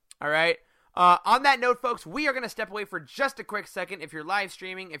 All right. On that note, folks, we are going to step away for just a quick second. If you're live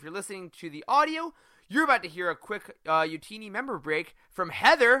streaming, if you're listening to the audio, you're about to hear a quick Utini member break from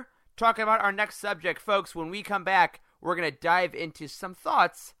Heather talking about our next subject. Folks, when we come back, we're going to dive into some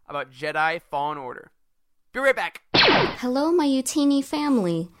thoughts about Jedi Fallen Order. Be right back. Hello, my Utini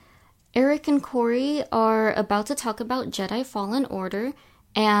family. Eric and Corey are about to talk about Jedi Fallen Order,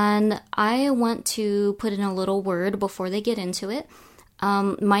 and I want to put in a little word before they get into it.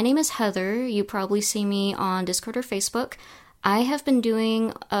 My name is Heather. You probably see me on Discord or Facebook. I have been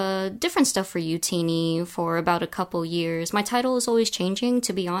doing different stuff for Utini for about a couple years. My title is always changing,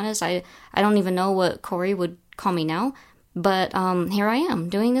 to be honest. I don't even know what Corey would call me now. But here I am,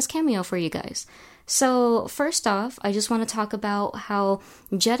 doing this cameo for you guys. So, first off, I just want to talk about how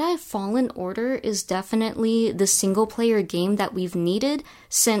Jedi Fallen Order is definitely the single-player game that we've needed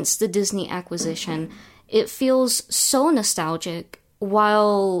since the Disney acquisition. It feels so nostalgic,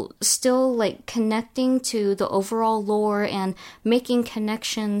 while still connecting to the overall lore and making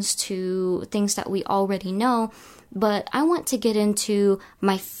connections to things that we already know. But I want to get into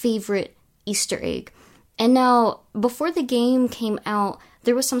my favorite Easter egg. And now, before the game came out,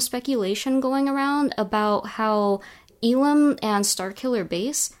 there was some speculation going around about how Elam and Starkiller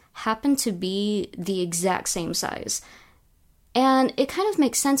Base happen to be the exact same size. And it kind of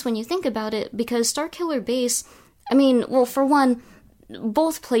makes sense when you think about it, because Starkiller Base, I mean, well, for one,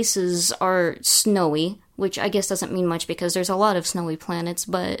 both places are snowy, which I guess doesn't mean much because there's a lot of snowy planets,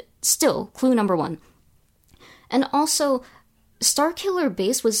 but still, clue number one. And also, Starkiller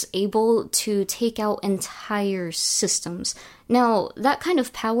Base was able to take out entire systems. Now, that kind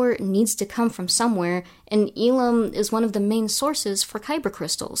of power needs to come from somewhere, and Elam is one of the main sources for kyber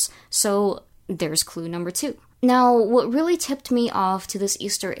crystals. So, there's clue number two. Now, what really tipped me off to this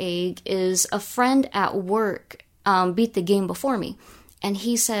Easter egg is a friend at work beat the game before me. And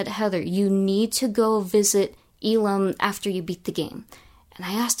he said, Heather, you need to go visit Elam after you beat the game. And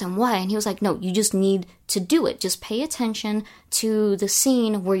I asked him why, and he was like, no, you just need to do it. Just pay attention to the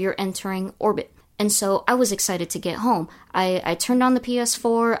scene where you're entering orbit. And so I was excited to get home. I turned on the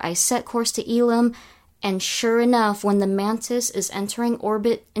PS4, I set course to Elam, and sure enough, when the Mantis is entering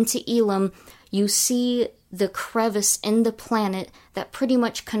orbit into Elam, you see the crevice in the planet that pretty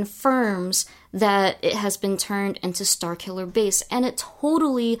much confirms that it has been turned into Starkiller Base, and it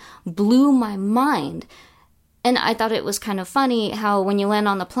totally blew my mind. And I thought it was kind of funny how when you land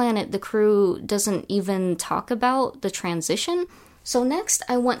on the planet, the crew doesn't even talk about the transition. So next,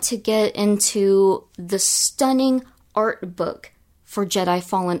 I want to get into the stunning art book for Jedi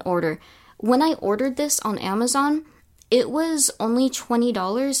Fallen Order. When I ordered this on Amazon, it was only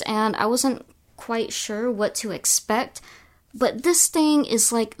 $20, and I wasn't quite sure what to expect. But this thing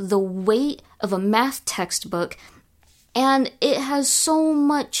is like the weight of a math textbook, and it has so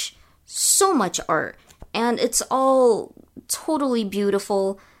much art. And it's all totally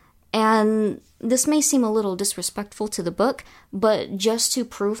beautiful, and this may seem a little disrespectful to the book, but just to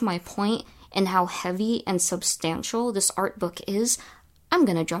prove my point and how heavy and substantial this art book is, I'm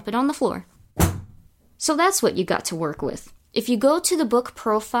gonna drop it on the floor. So that's what you got to work with. If you go to the book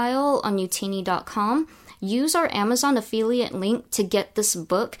profile on utini.com, use our Amazon affiliate link to get this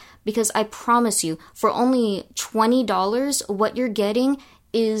book, because I promise you, for only $20, what you're getting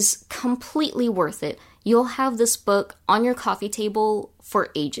is completely worth it. You'll have this book on your coffee table for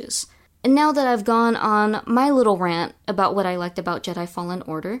ages. And now that I've gone on my little rant about what I liked about Jedi Fallen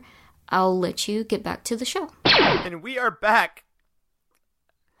Order, I'll let you get back to the show. And we are back.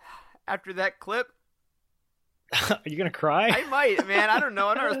 After that clip. Are you going to cry? I might, man. I don't know.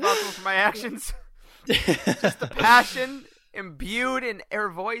 I'm not responsible for my actions. Just the passion imbued in her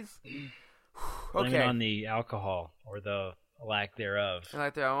voice. Blame Okay. it on the alcohol or the lack thereof.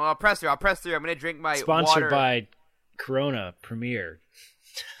 Well, I'll press through. I'm going to drink my Sponsored water. by Corona Premier.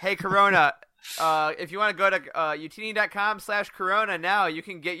 Hey, Corona. If you want to go to utini.com/Corona now, you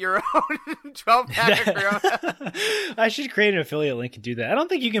can get your own 12-pack of Corona. I should create an affiliate link and do that. I don't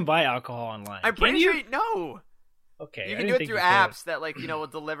think you can buy alcohol online. I'm pretty sure no. Okay. You I can didn't do it think through you apps that, like, will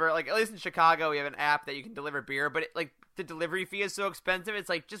deliver. Like, at least in Chicago, we have an app that you can deliver beer, but the delivery fee is so expensive. It's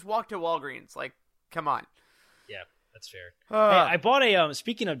like, just walk to Walgreens. Like, come on. Yeah, that's fair. Hey, I bought a.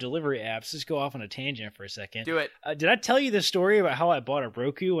 Speaking of delivery apps, let's go off on a tangent for a second. Do it. Did I tell you the story about how I bought a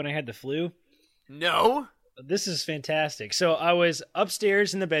Roku when I had the flu? No. This is fantastic. So I was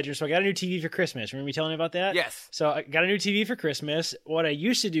upstairs in the bedroom, so I got a new TV for Christmas. Remember me telling you about that? Yes. So I got a new TV for Christmas. What I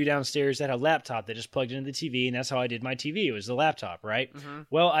used to do downstairs, I had a laptop that just plugged into the TV, and that's how I did my TV. It was the laptop, right? Mm-hmm.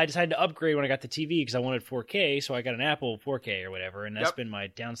 Well, I decided to upgrade when I got the TV because I wanted 4K, so I got an Apple 4K or whatever, and that's been my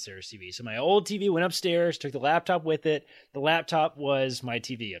downstairs TV. So my old TV went upstairs, took the laptop with it. The laptop was my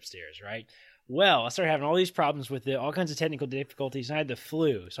TV upstairs, right? Well, I started having all these problems with it, all kinds of technical difficulties, and I had the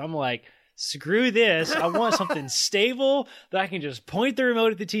flu. So I'm like, screw this. I want something stable that I can just point the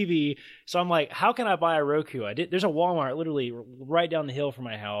remote at the TV. So I'm like, how can I buy a Roku? There's a Walmart literally right down the hill from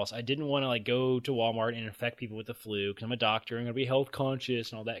my house. I didn't want to go to Walmart and infect people with the flu because I'm a doctor. I'm going to be health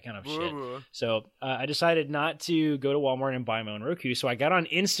conscious and all that kind of shit. So I decided not to go to Walmart and buy my own Roku. So I got on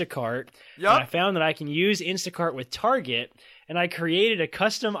Instacart and I found that I can use Instacart with Target. And I created a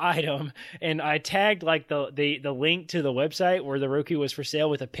custom item, and I tagged like the link to the website where the Roku was for sale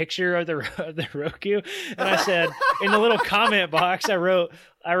with a picture of the Roku. And I said in the little comment box, I wrote,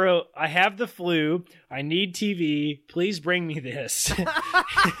 I have the flu. I need TV. Please bring me this.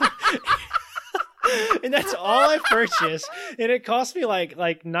 And that's all I purchased, and it cost me like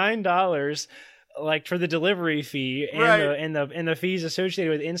 $9. Like for the delivery fee and the fees associated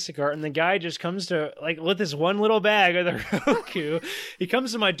with Instacart, and the guy just comes to with this one little bag of the Roku. He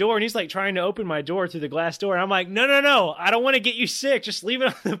comes to my door and he's like trying to open my door through the glass door, and I'm like, no, I don't want to get you sick. Just leave it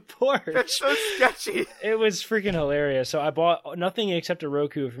on the porch. That's so sketchy. It was freaking hilarious. So I bought nothing except a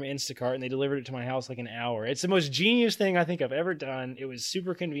Roku from Instacart, and they delivered it to my house like an hour. It's the most genius thing I think I've ever done. It was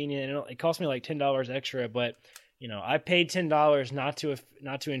super convenient, and it cost me like $10 extra, but I paid $10 not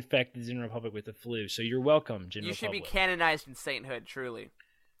to infect the general public with the flu. So you're welcome, general You should public. be canonized in sainthood, truly.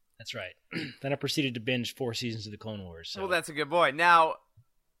 That's right. Then I proceeded to binge 4 seasons of the Clone Wars. So. Well, that's a good boy. Now,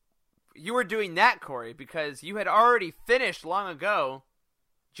 you were doing that, Corey, because you had already finished long ago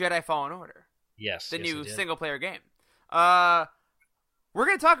Jedi Fallen Order. Yes. The I new did. single-player game. We're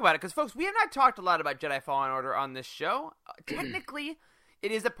going to talk about it, because, folks, we have not talked a lot about Jedi Fallen Order on this show. Technically,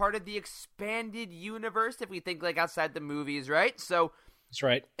 it is a part of the expanded universe, if we think, like, outside the movies, right? So, that's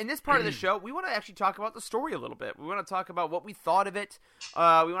right. in this part of the show, we want to actually talk about the story a little bit. We want to talk about what we thought of it. We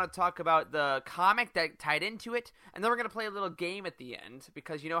want to talk about the comic that tied into it. And then we're going to play a little game at the end,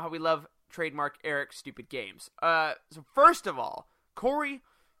 because you know how we love trademark Eric stupid games. So first of all, Corey,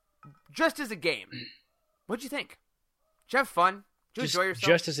 just as a game, what'd you think? Did you have fun? Did you enjoy yourself?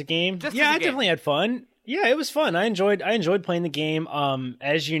 Just as a game? Just yeah, as a I game. definitely had fun. Yeah, it was fun. I enjoyed playing the game.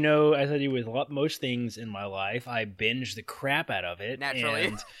 As you know, as I do with most things in my life, I binge the crap out of it. Naturally.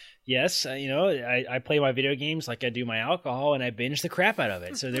 And yes, I play my video games like I do my alcohol, and I binge the crap out of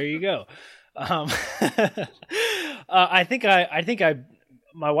it. So there you go.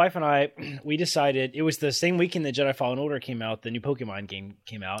 My wife and I, we decided it was the same weekend that Jedi Fallen Order came out. The new Pokemon game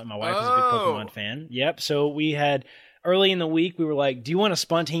came out, and my wife is a big Pokemon fan. Yep. So we had early in the week, we were like, "Do you want to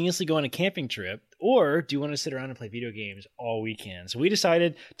spontaneously go on a camping trip, or do you want to sit around and play video games all weekend?" So we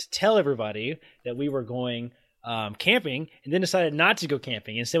decided to tell everybody that we were going camping, and then decided not to go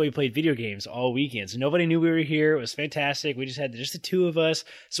camping. Instead, we played video games all weekend. So nobody knew we were here. It was fantastic. We just had just the two of us.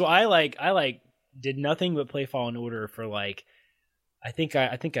 So I did nothing but play Fallen Order for I think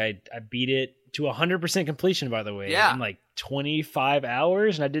I beat it to 100% completion, by the way, Yeah. in 25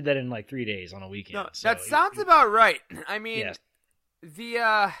 hours, and I did that in 3 days on a weekend. No, So that sounds about right. I mean, yes. the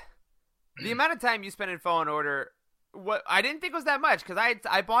amount of time you spent in Fallen Order, what I didn't think was that much, because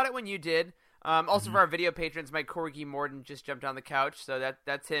I bought it when you did. Also, for our video patrons, my Corgi Morden just jumped on the couch, so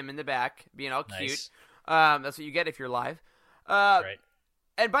that's him in the back being all cute. Nice. That's what you get if you're live. Right.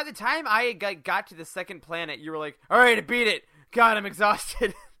 And by the time I got to the second planet, you were like, "All right, I beat it. God, I'm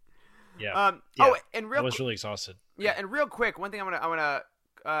exhausted." Yeah. Oh, and I was really exhausted. yeah, and real quick, one thing I want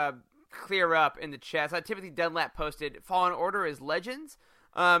to clear up in the chat. So Timothy Dunlap posted, "Fallen Order is Legends."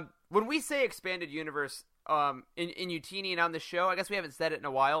 When we say expanded universe in Utini and on the show, I guess we haven't said it in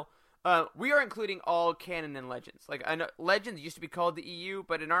a while. We are including all canon and Legends. I know Legends used to be called the EU,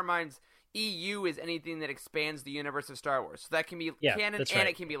 but in our minds, EU is anything that expands the universe of Star Wars. So that can be canon and right.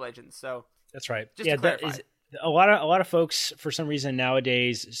 it can be Legends. So That's right. Just to that clarify. is a lot of folks for some reason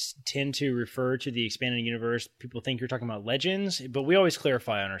nowadays tend to refer to the expanded universe. People think you're talking about Legends, but we always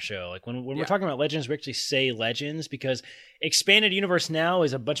clarify on our show. When we're talking about Legends, we actually say Legends because expanded universe now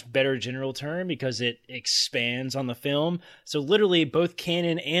is a much better general term because it expands on the film. So literally both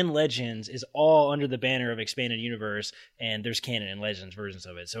canon and Legends is all under the banner of expanded universe, and there's canon and Legends versions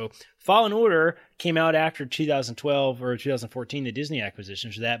of it. So Fallen Order came out after 2012 or 2014, the Disney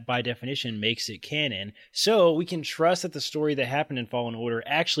acquisition, so that by definition makes it canon. So we can trust that the story that happened in Fallen Order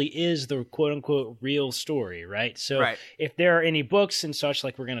actually is the quote-unquote real story, right? So if there are any books and such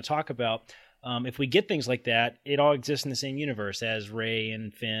like we're going to talk about, if we get things like that, it all exists in the same universe as Rey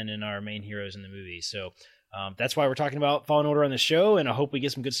and Finn and our main heroes in the movie. So that's why we're talking about Fallen Order on the show, and I hope we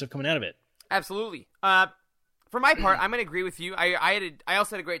get some good stuff coming out of it. Absolutely. For my part, I'm going to agree with you. I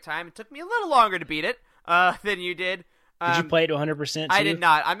also had a great time. It took me a little longer to beat it than you did. Did you play it to 100% too? I did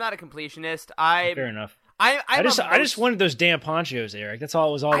not. I'm not a completionist. Fair enough. I just wanted those damn ponchos, Eric. That's all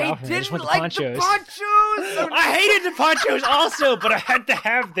it was all about for me. I just want the ponchos. The ponchos. I hated the ponchos also, but I had to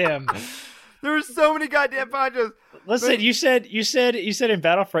have them. There were so many goddamn ponchos. Listen, you said in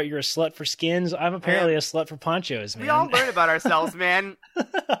Battlefront you're a slut for skins. I'm apparently a slut for ponchos, man. We all learn about ourselves, man.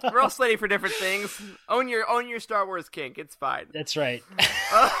 We're all slutty for different things. Own your Star Wars kink. It's fine. That's right.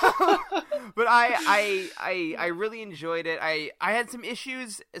 But I really enjoyed it. I had some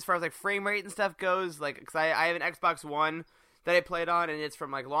issues as far as like frame rate and stuff goes, like because I have an Xbox One that I played on, and it's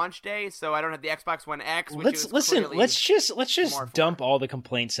from like launch day, so I don't have the Xbox One X. Which Let's just dump all the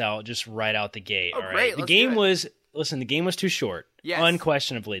complaints out just right out the gate. Oh, all right, great. The game was too short. Yes.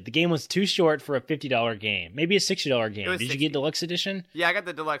 Unquestionably, the game was too short for a $50 game, maybe a $60 game. Did you $60. get deluxe edition? Yeah, I got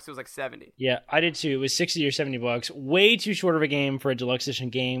the deluxe. It was like $70. Yeah, I did too. It was $60 or $70. Way too short of a game for a deluxe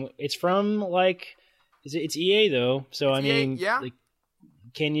edition game. It's from it's EA though, so I mean, yeah.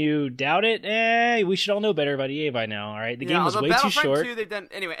 Can you doubt it? We should all know better about EA by now. All right, the game was way too short. 2, they've done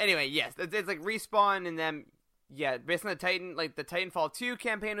anyway. Yes, it's like Respawn and them. Yeah, based on the Titanfall 2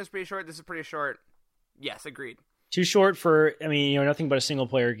 campaign was pretty short. This is pretty short. Yes, agreed. Too short for, I mean, nothing but a single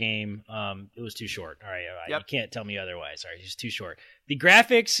player game. It was too short. All right. Yep. You can't tell me otherwise. All right. It's just too short. The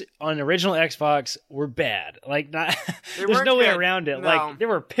graphics on the original Xbox were bad. Like, not, there's no way around it. No. Like, there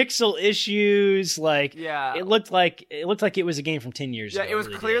were pixel issues. Like, yeah. it looked like it was a game from 10 years ago. Yeah, it was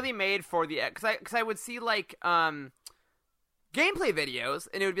really clearly made for the, because I would see like gameplay videos,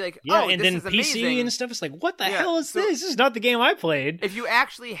 and it would be like, yeah, oh, and this then is PC amazing. and stuff. It's like, what the hell is this? This is not the game I played. If you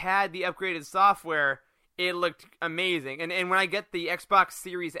actually had the upgraded software, it looked amazing. And when I get the Xbox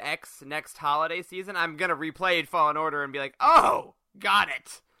Series X next holiday season, I'm gonna replay Fallen Order and be like, oh, got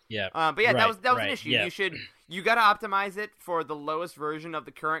it. Yeah. But yeah, right, that was right, an issue. yeah. You got to optimize it for the lowest version of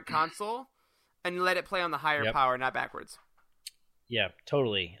the current console, and let it play on the higher power, not backwards. Yeah,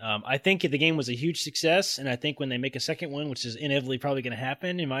 totally. I think the game was a huge success, and I think when they make a second one, which is inevitably probably going to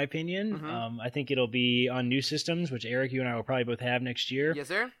happen, in my opinion, I think it'll be on new systems, which Eric, you and I will probably both have next year. Yes,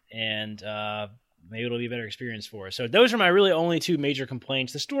 sir. And maybe it'll be a better experience for us. So those are my really only two major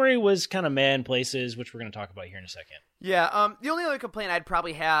complaints. The story was kind of meh in places, which we're going to talk about here in a second. Yeah, the only other complaint I'd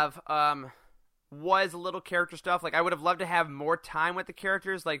probably have was a little character stuff. Like, I would have loved to have more time with the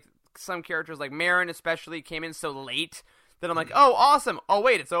characters. Like, some characters, like Marin especially, came in so late that I'm like, oh, awesome. Oh,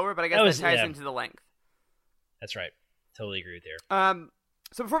 wait, it's over, but I guess that ties into the length. That's right. Totally agree with you.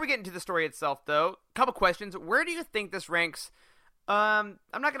 So before we get into the story itself, though, a couple questions. Where do you think this ranks? I'm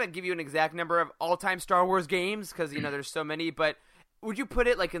not going to give you an exact number of all-time Star Wars games because, there's so many, but would you put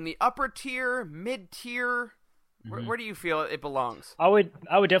it like in the upper tier, mid-tier? Where do you feel it belongs? I would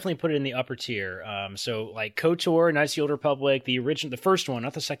definitely put it in the upper tier. So like KOTOR, Knights of the Old Republic, the first one,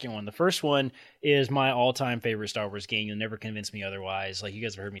 not the second one. The first one is my all-time favorite Star Wars game. You'll never convince me otherwise. Like, you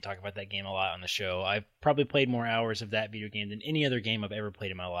guys have heard me talk about that game a lot on the show. I've probably played more hours of that video game than any other game I've ever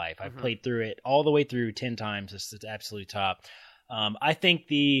played in my life. I've played through it all the way through 10 times. It's the absolute top. I think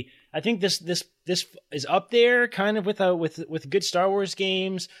this is up there kind of with good Star Wars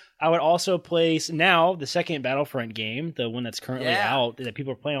games. I would also place now the second Battlefront game, the one that's currently out that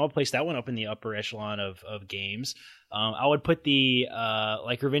people are playing. I would place that one up in the upper echelon of games. I would put the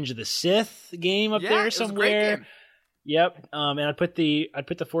like Revenge of the Sith game up there somewhere. It was a great game. Yep, and I'd put the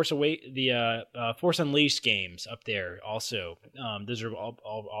Force Unleashed games up there also. Those are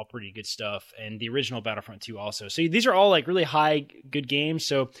all pretty good stuff, and the original Battlefront 2 also. So these are all like really high good games.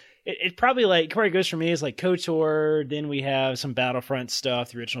 So it probably like where it goes for me is like KOTOR. Then we have some Battlefront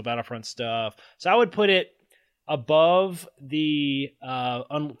stuff, the original Battlefront stuff. So I would put it above the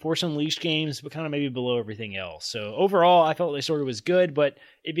Force Unleashed games, but kind of maybe below everything else. So overall, I felt the story was good, but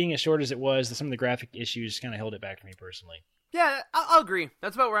it being as short as it was, some of the graphic issues kind of held it back for me personally. Yeah, I'll agree.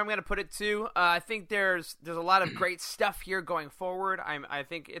 That's about where I'm going to put it too. I think there's a lot of great stuff here going forward. I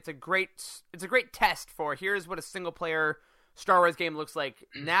think it's a great test for here's what a single player Star Wars game looks like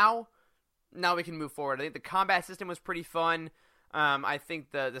now. Now we can move forward. I think the combat system was pretty fun. I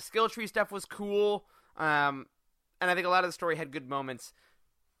think the skill tree stuff was cool. And I think a lot of the story had good moments.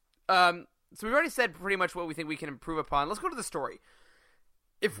 So we've already said pretty much what we think we can improve upon. Let's go to the story.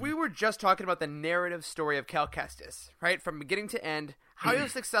 If we were just talking about the narrative story of Cal Kestis, right, from beginning to end, how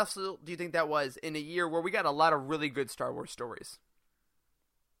successful do you think that was in a year where we got a lot of really good Star Wars stories?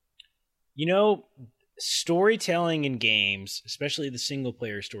 Storytelling in games, especially the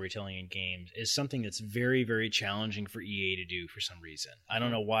single-player storytelling in games, is something that's very, very challenging for EA to do for some reason. I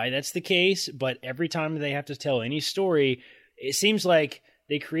don't know why that's the case, but every time they have to tell any story, it seems like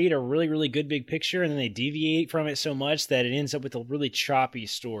they create a really, really good big picture, and then they deviate from it so much that it ends up with a really choppy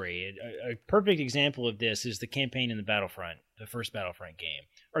story. A perfect example of this is the campaign in the Battlefront, the first Battlefront game.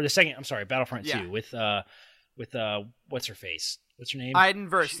 Or the second, Battlefront 2, with what's her face? What's her name? Iden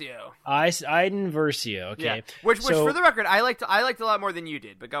Versio. Iden Versio. Okay. Yeah. Which for the record, I liked a lot more than you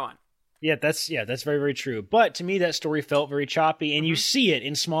did. But go on. Yeah, that's very, very true. But to me, that story felt very choppy, and you see it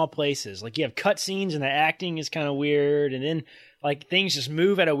in small places. Like, you have cutscenes, and the acting is kind of weird, and then like things just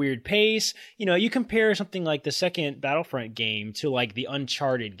move at a weird pace. You compare something like the second Battlefront game to like the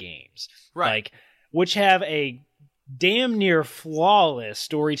Uncharted games, right? Like, which have a damn near flawless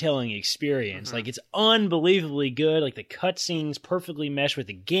storytelling experience. Like, it's unbelievably good. Like, the cutscenes perfectly mesh with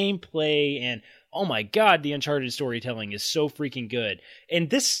the gameplay, and oh my god, the Uncharted storytelling is so freaking good. And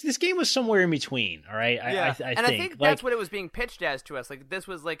this game was somewhere in between. All right, yeah. I think that's what it was being pitched as to us. Like, this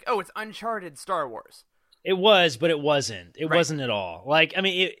was like, oh, it's Uncharted Star Wars. It was, but it wasn't. It wasn't at all. Like, I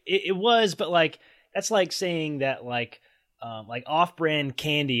mean, it was, but like that's like saying that like off-brand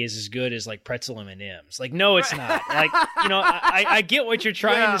candy is as good as like pretzel M&Ms. Like, no, it's not. Like, I get what you're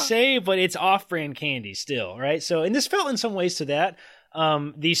trying to say, but it's off-brand candy still, right? So, and this felt in some ways to that.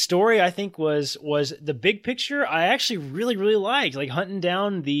 The story, I think, was the big picture. I actually really, really liked, like, hunting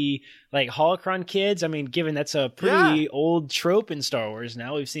down the, like, holocron kids. I mean, given that's a pretty old trope in Star Wars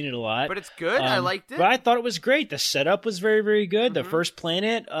now, we've seen it a lot. But it's good. I liked it. But I thought it was great. The setup was very, very good. The first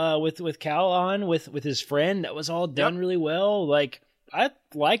planet with Cal on with his friend, that was all done really well. Like, I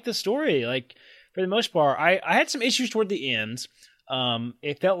liked the story. Like, for the most part, I had some issues toward the end.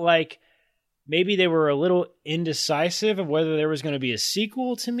 It felt like maybe they were a little indecisive of whether there was going to be a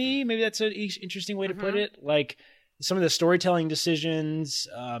sequel to me. Maybe that's an interesting way to put it. Like, some of the storytelling decisions,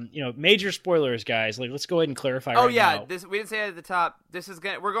 major spoilers, guys. Like, let's go ahead and clarify now. We didn't say it at the top.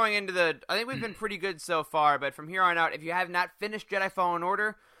 We're going into I think we've been pretty good so far, but from here on out, if you have not finished Jedi Fallen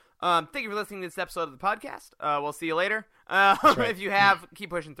Order, thank you for listening to this episode of the podcast. We'll see you later. Right. If you have, keep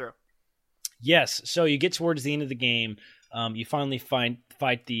pushing through. Yes, so you get towards the end of the game. You finally fight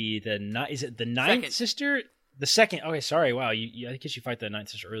the is it the ninth sister? The second. Okay, sorry. Wow, I guess you fight the ninth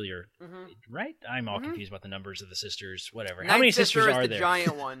sister earlier, right? I'm all confused about the numbers of the sisters. Whatever. How many sisters are there? The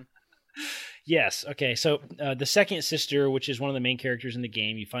giant one. Yes. Okay. So the second sister, which is one of the main characters in the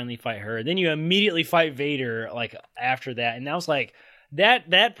game, you finally fight her. Then you immediately fight Vader. Like after that, and that was like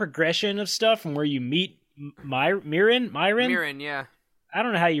that progression of stuff from where you meet Myrin. Yeah. I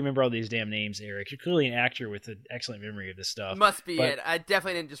don't know how you remember all these damn names, Eric. You're clearly an actor with an excellent memory of this stuff. Must be it. I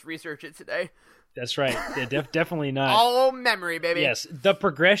definitely didn't just research it today. That's right. Yeah, definitely not. All memory, baby. Yes. The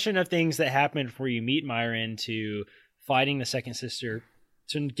progression of things that happen before you meet Myrin to fighting the second sister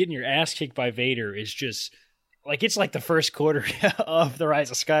to getting your ass kicked by Vader is just... like, it's like the first quarter of The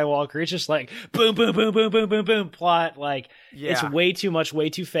Rise of Skywalker. It's just like boom, boom, boom, boom, boom, boom, boom, plot. Like, It's way too much, way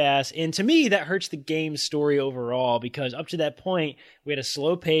too fast. And to me, that hurts the game's story overall because up to that point, we had a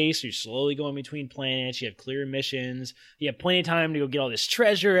slow pace. You're slowly going between planets. You have clear missions. You have plenty of time to go get all this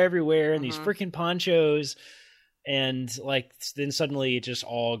treasure everywhere and these freaking ponchos. And, like, then suddenly it just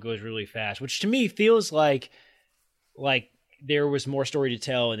all goes really fast, which to me feels like there was more story to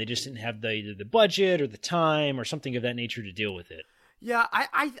tell and they just didn't have either the budget or the time or something of that nature to deal with it. Yeah,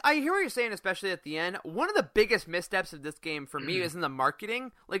 I hear what you're saying, especially at the end. One of the biggest missteps of this game for me is in the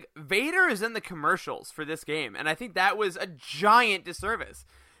marketing. Like, Vader is in the commercials for this game, and I think that was a giant disservice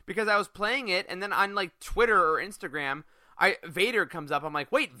because I was playing it, and then on, like, Twitter or Instagram, Vader comes up. I'm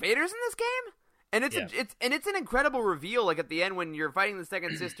like, wait, Vader's in this game? And it's an incredible reveal, like, at the end when you're fighting the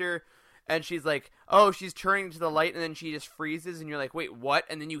second sister... and she's like, oh, she's turning to the light, and then she just freezes, and you're like, wait, what?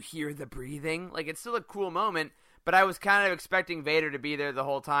 And then you hear the breathing. Like, it's still a cool moment, but I was kind of expecting Vader to be there the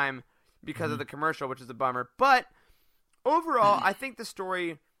whole time because of the commercial, which is a bummer. But overall, I think the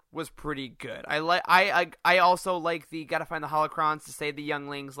story was pretty good. I also like the gotta find the holocrons to save the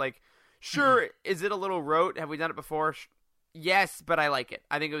younglings. Like, sure, is it a little rote? Have we done it before? Yes, but I like it.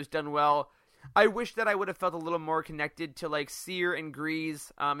 I think it was done well. I wish that I would have felt a little more connected to, like, Seer and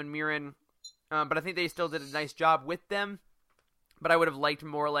Grease and Mirren, but I think they still did a nice job with them. But I would have liked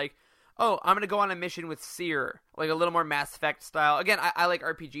more, like, oh, I'm going to go on a mission with Seer, like a little more Mass Effect style. Again, I like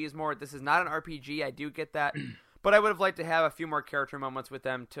RPGs more. This is not an RPG. I do get that. But I would have liked to have a few more character moments with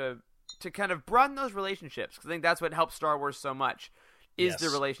them to kind of broaden those relationships, because I think that's what helps Star Wars so much, is the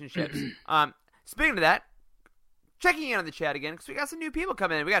relationships. Speaking of that, checking in on the chat again, because we got some new people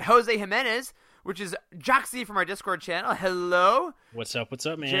coming in. We got Jose Jimenez, which is Joxy from our Discord channel. Hello. What's up,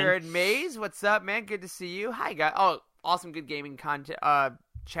 man? Jared Mays, what's up, man? Good to see you. Hi, guys. Oh, awesome good gaming content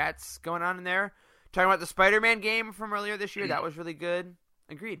chats going on in there. Talking about the Spider-Man game from earlier this year. That was really good.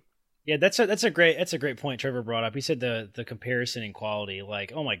 Agreed. Yeah, that's a great point Trevor brought up. He said the comparison in quality,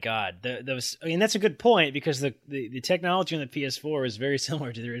 like, oh my god, that's a good point, because the technology on the PS4 is very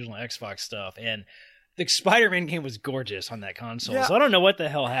similar to the original Xbox stuff, and the Spider-Man game was gorgeous on that console, so I don't know what the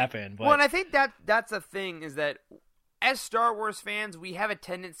hell happened. But... well, and I think that's the thing, is that as Star Wars fans, we have a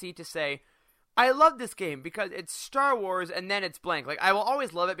tendency to say, I love this game because it's Star Wars, and then it's blank. Like, I will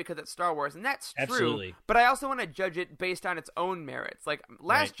always love it because it's Star Wars, and that's true. Absolutely. But I also want to judge it based on its own merits. Like,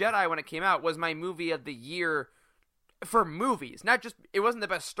 Last Jedi, when it came out, was my movie of the year for movies. Not just, it wasn't the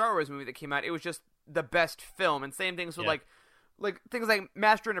best Star Wars movie that came out, it was just the best film. And same things with, like things like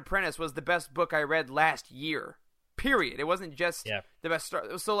Master and Apprentice was the best book I read last year. Period. It wasn't just the best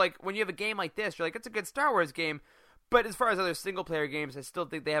Star. So, like, when you have a game like this, you're like, it's a good Star Wars game. But as far as other single-player games, I still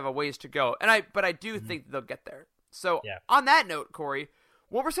think they have a ways to go. But I do think they'll get there. So, on that note, Corey,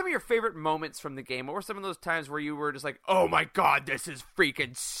 what were some of your favorite moments from the game? What were some of those times where you were just like, oh my god, this is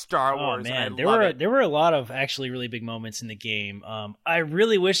freaking Star Wars, man. and I love it? There were a lot of actually really big moments in the game. I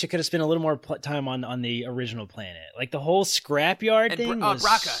really wish I could have spent a little more time on the original planet. Like, the whole scrapyard thing was...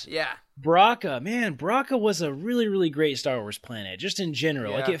 Bracca, yeah. Bracca, man. Bracca was a really, really great Star Wars planet, just in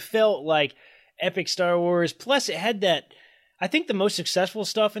general. Yeah. Like, it felt like epic Star Wars. Plus, it had that... I think the most successful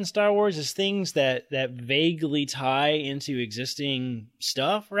stuff in Star Wars is things that vaguely tie into existing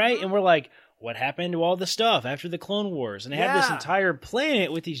stuff, right? And we're like, what happened to all the stuff after the Clone Wars? And they had this entire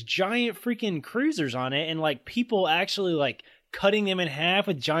planet with these giant freaking cruisers on it, and like people actually like cutting them in half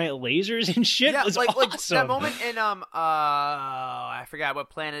with giant lasers and shit. Yeah, was like awesome. that moment in I forgot what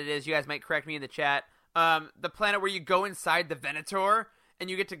planet it is. You guys might correct me in the chat. The planet where you go inside the Venator and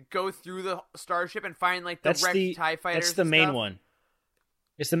you get to go through the starship and find like the wrecked TIE fighters. That's the main one.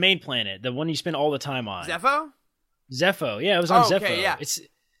 It's the main planet, the one you spend all the time on. Zepho, yeah, it was on Zepho. Okay, yeah. It's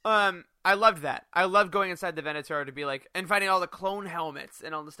I loved that. I loved going inside the Venator to be like, and finding all the clone helmets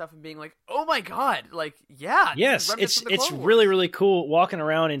and all the stuff and being like, oh my god, like, yeah. Yes, it's really, really cool walking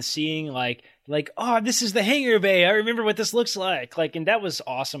around and seeing like, oh, this is the hangar bay. I remember what this looks like. Like, and that was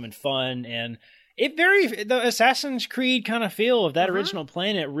awesome and fun. And the Assassin's Creed kind of feel of that original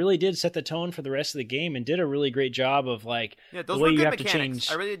planet really did set the tone for the rest of the game and did a really great job of like, those the were way good you have mechanics. to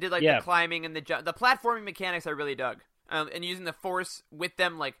change. I really did like the climbing and the platforming mechanics. I really dug. And using the Force with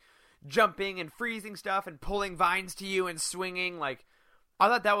them, like, jumping and freezing stuff and pulling vines to you and swinging, like, I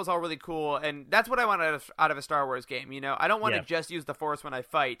thought that was all really cool, and that's what I want out of a Star Wars game, you know? I don't want to just use the Force when I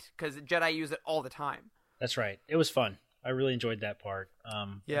fight, because Jedi use it all the time. That's right. It was fun. I really enjoyed that part.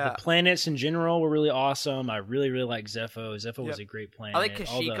 The planets in general were really awesome. I really, really like Zepho. Zepho was a great planet. I like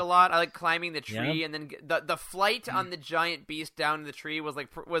Kashyyyk a lot. I like climbing the tree, and then the flight on the giant beast down the tree was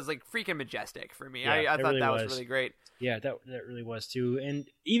like freaking majestic for me. I thought that was really great. Yeah, that really was too. And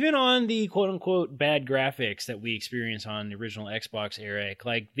even on the quote unquote bad graphics that we experienced on the original Xbox, Eric,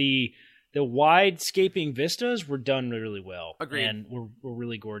 like the wide-scaping vistas were done really well. Agreed. And were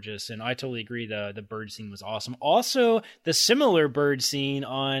really gorgeous. And I totally agree the bird scene was awesome. Also, the similar bird scene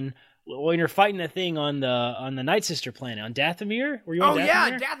on when you're fighting the thing on the Night Sister planet on Dathomir. Were you on Dathomir?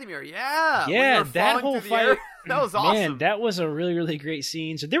 Yeah, Dathomir. Yeah. Yeah, that whole fight. That was awesome. Man, that was a really, really great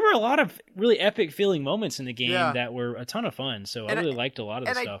scene. So there were a lot of really epic feeling moments in the game that were a ton of fun. So I really liked a lot of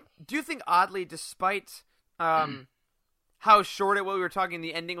the stuff. I do think, oddly, despite how short it was, we were talking,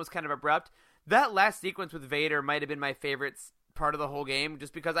 the ending was kind of abrupt. That last sequence with Vader might have been my favorite part of the whole game,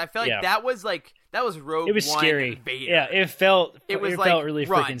 just because I felt like that was Rogue One. It was scary. Vader. Yeah, it felt really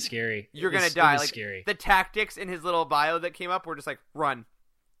freaking scary. You're gonna die. Like scary. The tactics in his little bio that came up were just like run.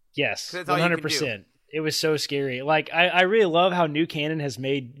 Yes, 100%. It was so scary. Like I really love how new canon has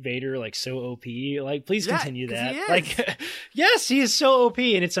made Vader like so OP. Like, please continue that. He is. Like, yes, he is so OP,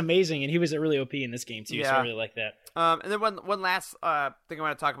 and it's amazing. And he was really OP in this game too. So I really like that. And then one last thing I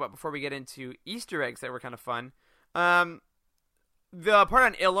want to talk about before we get into Easter eggs that were kind of fun. The part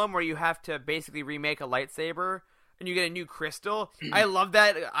on Ilum where you have to basically remake a lightsaber and you get a new crystal. I love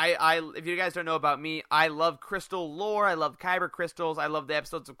that. I if you guys don't know about me, I love crystal lore. I love kyber crystals. I love the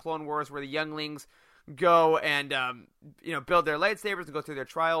episodes of Clone Wars where the younglings go and build their lightsabers and go through their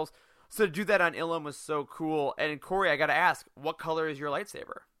trials. So to do that on Ilum was so cool. And Corey, I got to ask, what color is your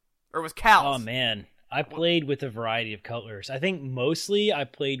lightsaber? Or was Cal's? Oh man, I played with a variety of colors. I think mostly I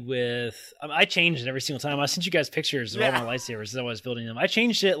played with. I changed it every single time. I sent you guys pictures of all my lightsabers as I was building them. I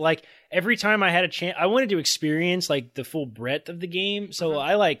changed it like every time I had a chance. I wanted to experience like the full breadth of the game, so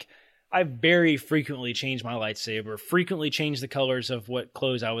I very frequently changed my lightsaber. Frequently changed the colors of what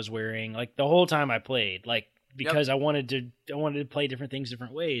clothes I was wearing. Like the whole time I played, like because I wanted to play different things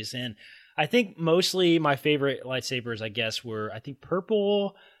different ways. And I think mostly my favorite lightsabers, I guess, were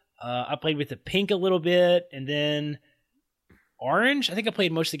purple. I played with the pink a little bit, and then orange. I think I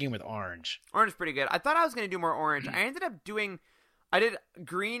played most of the game with orange. Orange is pretty good. I thought I was going to do more orange. I did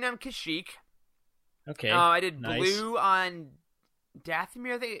green on Kashyyyk. Okay. I did blue on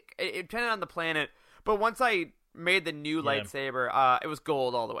Dathomir. I think it depended on the planet. But once I made the new lightsaber, it was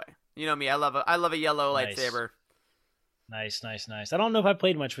gold all the way. You know me. I love a yellow lightsaber. Nice. I don't know if I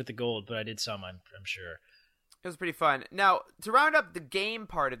played much with the gold, but I did some. I'm sure. It was pretty fun. Now, to round up the game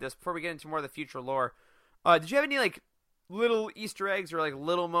part of this, before we get into more of the future lore, did you have any like little Easter eggs or like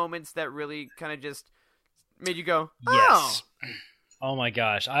little moments that really kind of just made you go, "Oh"? Yes. Oh my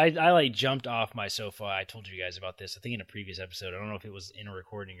gosh, I like jumped off my sofa. I told you guys about this, I think in a previous episode. I don't know if it was in a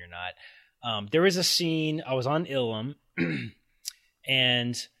recording or not. There was a scene. I was on Ilum,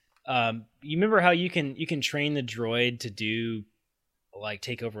 and you remember how you can train the droid to do like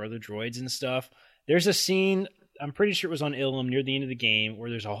take over other droids and stuff. There's a scene, I'm pretty sure it was on Ilum near the end of the game, where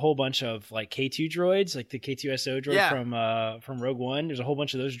there's a whole bunch of like K2 droids, like the K2SO droid from Rogue One. There's a whole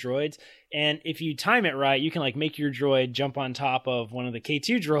bunch of those droids, and if you time it right, you can like make your droid jump on top of one of the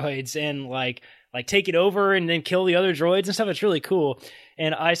K2 droids and like like take it over and then kill the other droids and stuff. It's really cool.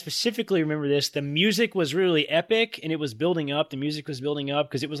 And I specifically remember this. The music was really epic, and it was building up. The music was building up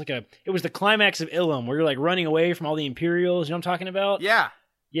because it was the climax of Ilum, where you're like running away from all the Imperials. You know what I'm talking about? Yeah.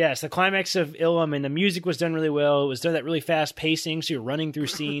 Yes, the climax of Ilum, and the music was done really well. It was done that really fast pacing, so you're running through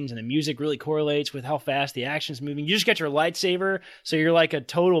scenes, and the music really correlates with how fast the action's moving. You just got your lightsaber, so you're like a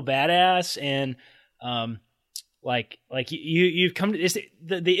total badass, and you've come to this.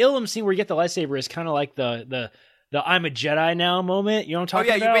 The Ilum scene where you get the lightsaber is kind of like the I'm a Jedi now moment. You know what I'm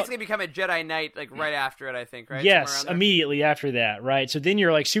talking about? You basically become a Jedi Knight like right after it, I think, right? Yes, immediately after that, right? So then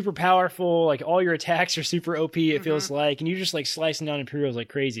you're like super powerful, like all your attacks are super OP, it feels like, and you're just like slicing down Imperials like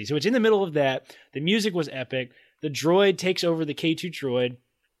crazy. So it's in the middle of that. The music was epic. The droid takes over the K2 droid.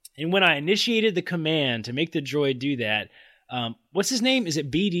 And when I initiated the command to make the droid do that, what's his name? Is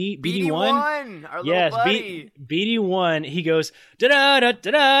it BD? BD1, our little buddy. BD1, he goes,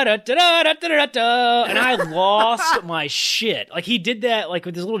 da-da-da-da-da-da-da-da-da-da-da, and I lost my shit. Like, he did that, like,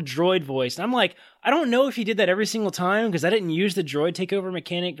 with his little droid voice, and I'm like, I don't know if he did that every single time, because I didn't use the droid takeover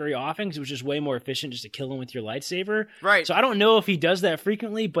mechanic very often, because it was just way more efficient just to kill him with your lightsaber. Right. So I don't know if he does that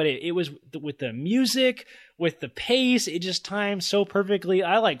frequently, but it was with the music, with the pace, it just timed so perfectly.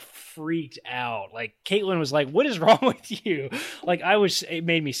 I like freaked out. Like Caitlin was like, "What is wrong with you?" Like it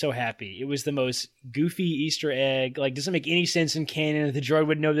made me so happy. It was the most goofy Easter egg. Like doesn't make any sense in canon that the droid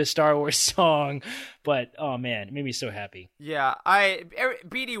would know this Star Wars song, but oh man, it made me so happy. Yeah,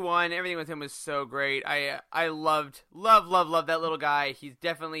 BD1, everything with him was so great. I loved that little guy. He's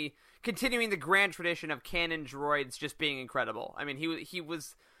definitely continuing the grand tradition of canon droids just being incredible. I mean, he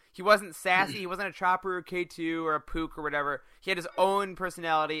wasn't sassy. He wasn't a Chopper or K2 or a Pook or whatever. He had his own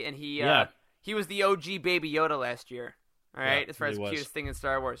personality, and he was the OG Baby Yoda last year. All right, as far as the cutest thing in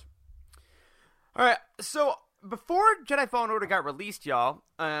Star Wars. All right, so before Jedi Fallen Order got released, y'all,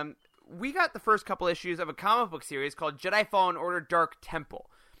 we got the first couple issues of a comic book series called Jedi Fallen Order Dark Temple.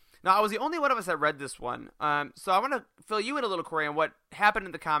 Now, I was the only one of us that read this one, so I want to fill you in a little, Corey, on what happened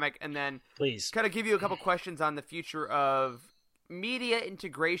in the comic, and then please kind of give you a couple questions on the future of media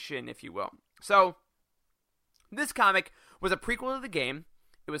integration, if you will. So, this comic was a prequel to the game.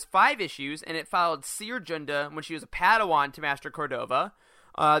 It was 5 issues, and it followed Seer Junda when she was a Padawan to Master Cordova.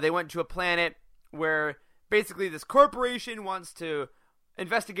 They went to a planet where basically this corporation wants to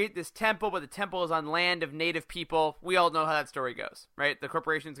investigate this temple, but the temple is on land of native people. We all know how that story goes, right? The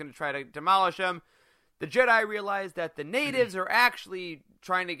corporation's going to try to demolish them. The Jedi realize that the natives are actually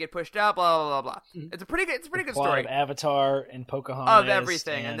trying to get pushed out, blah, blah, blah, blah. It's a pretty good story. Of Avatar and Pocahontas. Of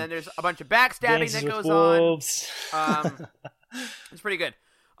everything. And then there's a bunch of backstabbing that goes on. It's pretty good.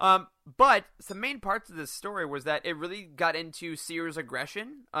 But some main parts of this story was that it really got into Seer's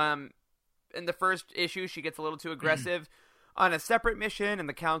aggression. In the first issue, she gets a little too aggressive on a separate mission, and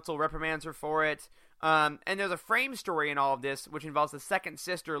the council reprimands her for it. And there's a frame story in all of this, which involves the second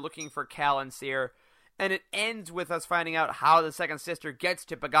sister looking for Cal and Seer. And it ends with us finding out how the second sister gets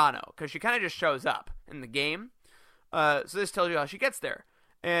to Pagano, because she kind of just shows up in the game. So this tells you how she gets there.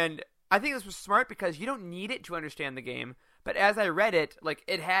 And I think this was smart because you don't need it to understand the game. But as I read it, like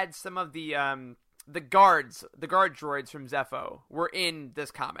it had some of the guard droids from Zepho were in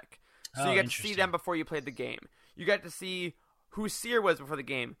this comic. So you got to see them before you played the game. You got to see who Seer was before the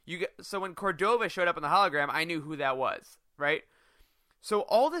game. So when Cordova showed up in the hologram, I knew who that was, right? So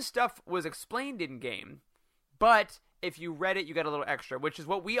all this stuff was explained in game, but if you read it, you got a little extra, which is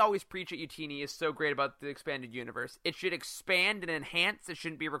what we always preach at Utini is so great about the expanded universe. It should expand and enhance. It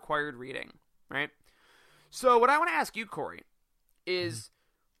shouldn't be required reading, right? So what I want to ask you, Corey, is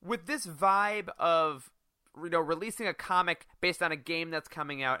with this vibe of releasing a comic based on a game that's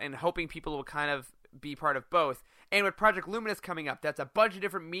coming out and hoping people will kind of be part of both, and with Project Luminous coming up, that's a bunch of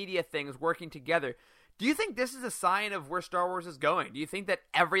different media things working together. Do you think this is a sign of where Star Wars is going? Do you think that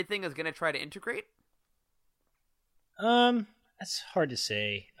everything is going to try to integrate? That's hard to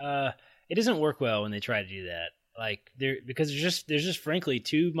say. It doesn't work well when they try to do that. Like because there's just frankly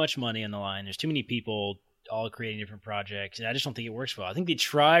too much money on the line. There's too many people all creating different projects, and I just don't think it works well. I think they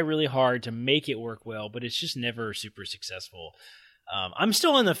try really hard to make it work well, but it's just never super successful. I'm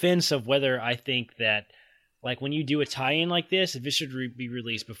still on the fence of whether I think that, like, when you do a tie-in like this, if it should be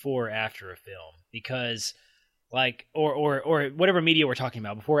released before or after a film, because, like, or whatever media we're talking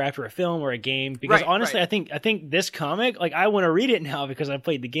about, before or after a film or a game. Because honestly, right. I think this comic, like, I want to read it now because I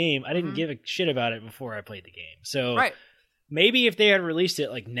played the game. I didn't give a shit about it before I played the game. So, maybe if they had released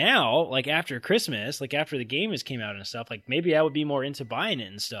it like now, like after Christmas, like after the game has came out and stuff, like maybe I would be more into buying it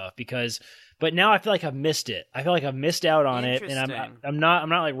and stuff but now I feel like I've missed it. I feel like I've missed out on it, and I'm not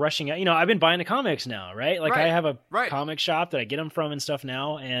like rushing out. You know, I've been buying the comics now, right? Like I have a comic shop that I get them from and stuff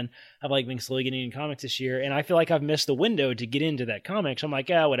now, and I've like been slowly getting into comics this year, and I feel like I've missed the window to get into that comic. So I'm like,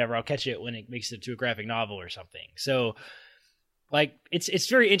 whatever, I'll catch it when it makes it to a graphic novel or something. So like it's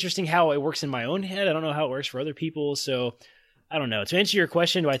very interesting how it works in my own head. I don't know how it works for other people, so I don't know. To answer your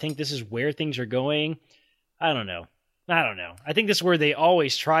question, do I think this is where things are going? I don't know. I think this is where they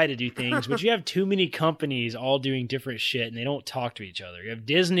always try to do things, but you have too many companies all doing different shit, and they don't talk to each other. You have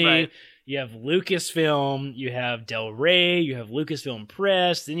Disney, you have Lucasfilm, you have Del Rey, you have Lucasfilm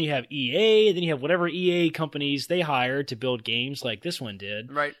Press, then you have EA, then you have whatever EA companies they hire to build games like this one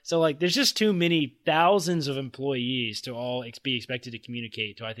did. Right. So, like, there's just too many thousands of employees to all be expected to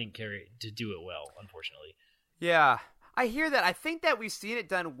communicate to, I think, to do it well, unfortunately. Yeah. I hear that. I think that we've seen it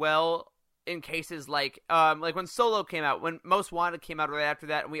done well in cases like when Solo came out, when Most Wanted came out right after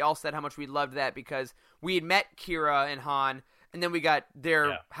that, and we all said how much we loved that because we had met Kira and Han, and then we got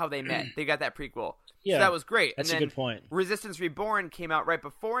how they met. They got that prequel. Yeah, so that was great. That's and then a good point. Resistance Reborn came out right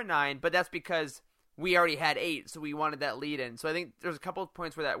before 9, but that's because we already had 8, so we wanted that lead in. So I think there's a couple of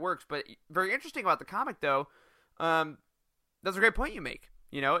points where that works, but very interesting about the comic, though. That's a great point you make.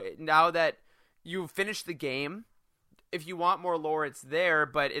 You know, now that you've finished the game, if you want more lore, it's there,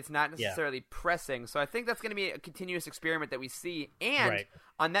 but it's not necessarily pressing. So I think that's going to be a continuous experiment that we see. And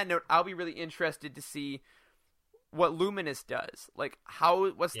on that note, I'll be really interested to see what Luminous does. Like,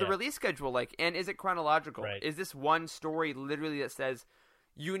 what's the release schedule like? And is it chronological? Right. Is this one story literally that says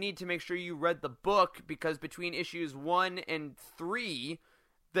you need to make sure you read the book because between issues 1 and 3,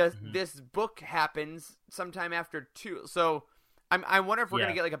 this book happens sometime after 2. So I wonder if we're going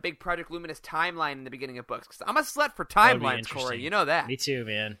to get like a big Project Luminous timeline in the beginning of books. Because I'm a slut for timelines, Corey. You know that. Me too,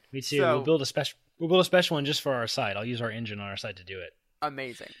 man. Me too. So, we'll build a special one just for our site. I'll use our engine on our site to do it.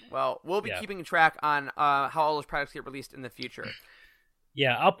 Amazing. Well, we'll be keeping track on how all those products get released in the future.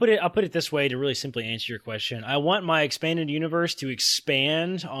 Yeah, I'll put it this way to really simply answer your question. I want my expanded universe to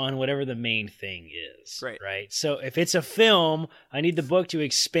expand on whatever the main thing is. Right. So if it's a film, I need the book to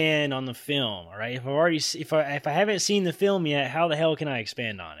expand on the film. All right. If I haven't seen the film yet, how the hell can I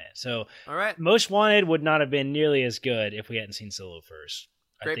expand on it? So, all right. Most Wanted would not have been nearly as good if we hadn't seen Solo first.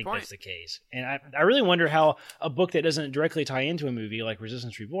 Great I think point. That's the case. And I really wonder how a book that doesn't directly tie into a movie like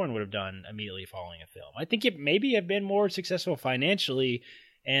Resistance Reborn would have done immediately following a film. I think it maybe have been more successful financially,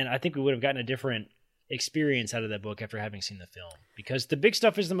 and I think we would have gotten a different experience out of that book after having seen the film. Because the big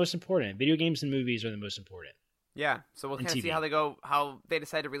stuff is the most important. Video games and movies are the most important. Yeah, so we'll kind of see how they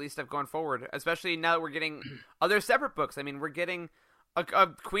decide to release stuff going forward, especially now that we're getting other separate books. I mean, we're getting a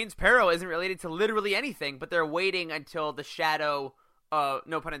Queen's Peril isn't related to literally anything, but they're waiting until the shadow,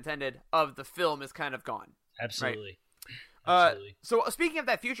 no pun intended, of the film is kind of gone. Absolutely. Right? Absolutely. So speaking of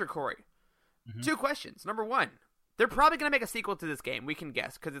that future, Corey, 2 questions. Number 1, they're probably going to make a sequel to this game. We can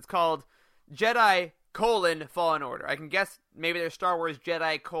guess because it's called Jedi: Fallen Order. I can guess maybe there's Star Wars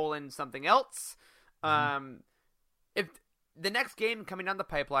Jedi: something else. If the next game coming down the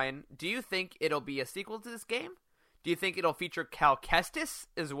pipeline, do you think it'll be a sequel to this game? Do you think it'll feature Cal Kestis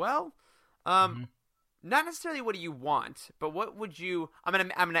as well? Not necessarily what do you want, but what would you... I'm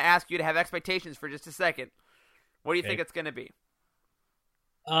gonna ask you to have expectations for just a second. What do you think it's going to be?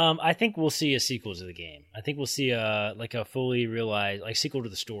 I think we'll see a sequel to the game. I think we'll see a fully realized, like, sequel to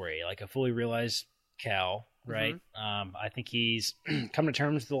the story, like a fully realized Cal, right? I think he's come to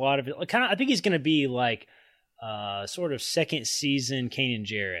terms with a lot of it. I think he's going to be like sort of second season Kanan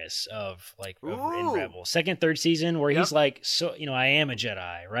Jarrus of in Rebel. Second, third season where he's like, so, I am a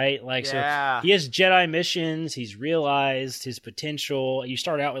Jedi, right? Like, so he has Jedi missions. He's realized his potential. You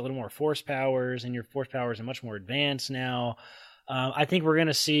start out with a little more force powers, and your force powers are much more advanced now. I think we're going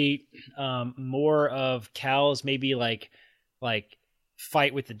to see more of Cal's maybe like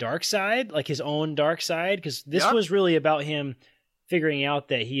fight with the dark side, like his own dark side, because this was really about him figuring out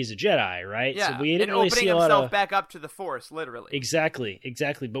that he's a Jedi, right? Yeah, so we didn't really opening see a lot himself of back up to the Force, literally. Exactly.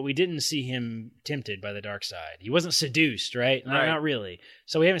 But we didn't see him tempted by the dark side. He wasn't seduced, right? Not really.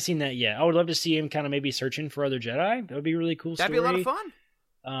 So we haven't seen that yet. I would love to see him kind of maybe searching for other Jedi. That would be a really cool. That'd be a lot of fun.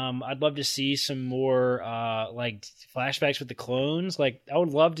 I'd love to see some more flashbacks with the clones. Like, I would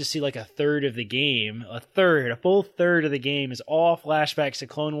love to see like a third of the game, a full third of the game is all flashbacks to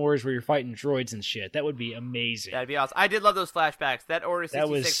Clone Wars where you're fighting droids and shit. That would be amazing. That'd be awesome. I did love those flashbacks. That Order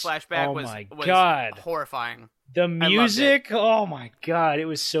 66 flashback was horrifying. The music, oh my god, it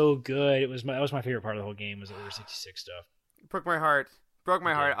was so good. That was my favorite part of the whole game, was the Order 66 stuff. Broke my heart.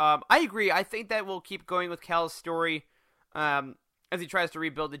 I agree. I think that we'll keep going with Cal's story. as he tries to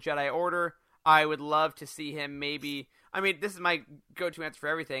rebuild the Jedi Order. I would love to see him maybe... I mean, this is my go-to answer for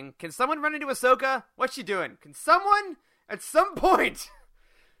everything. Can someone run into Ahsoka? What's she doing? Can someone, at some point,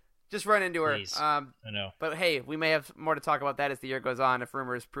 just run into her? Please. I know. But hey, we may have more to talk about that as the year goes on if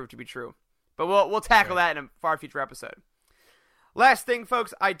rumors prove to be true. But we'll tackle that in a far future episode. Last thing,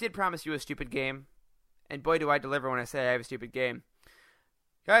 folks, I did promise you a stupid game. And boy, do I deliver when I say I have a stupid game.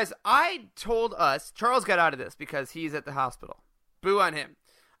 Guys, I told us... Charles got out of this because he's at the hospital. Boo on him.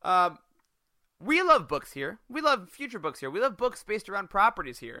 We love books here. We love future books here. We love books based around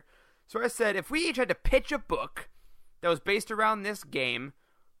properties here. So I said, if we each had to pitch a book that was based around this game,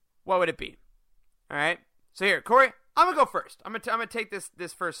 what would it be? All right? So here, Corey, I'm going to go first. I'm gonna take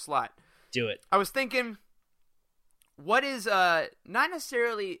this first slot. Do it. I was thinking, what is not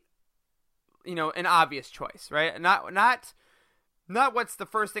necessarily, an obvious choice, right? Not what's the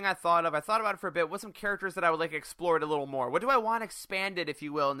first thing I thought of. I thought about it for a bit. What's some characters that I would like explored a little more? What do I want expanded, if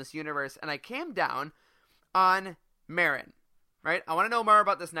you will, in this universe? And I came down on Marin, right? I want to know more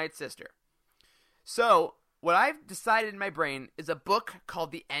about this Night Sister. So what I've decided in my brain is a book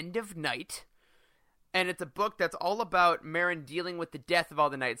called The End of Night. And it's a book that's all about Marin dealing with the death of all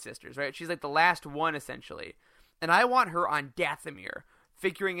the Night Sisters, right? She's like the last one, essentially. And I want her on Dathomir,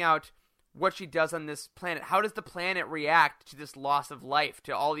 figuring out what she does on this planet. How does the planet react to this loss of life,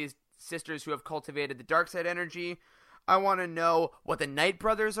 to all these sisters who have cultivated the dark side energy? I want to know what the Night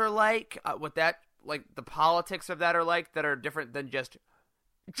Brothers are like, the politics of that are like, that are different than just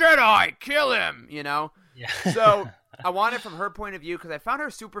Jedi, kill him, Yeah. So I want it from her point of view because I found her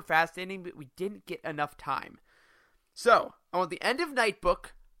super fascinating, but we didn't get enough time. So I want the End of Night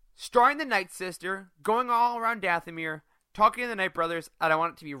book, starring the Night Sister, going all around Dathomir, talking to the Night Brothers, and I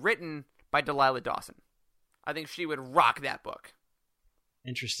want it to be written by Delilah Dawson. I think she would rock that book.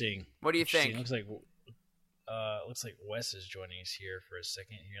 Interesting. What do you think? Looks like Wes is joining us here for a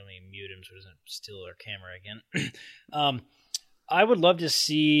second. Here, let me mute him so he doesn't steal our camera again. I would love to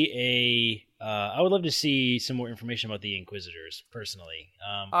see some more information about the Inquisitors, personally.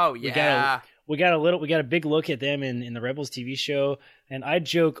 Oh yeah. We got a big look at them in the Rebels TV show, and I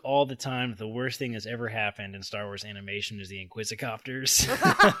joke all the time that the worst thing that's ever happened in Star Wars animation is the Inquisicopters.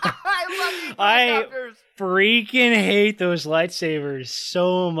 I love the Inquisicopters. I freaking hate those lightsabers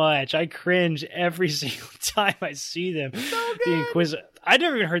so much. I cringe every single time I see them. So good. The I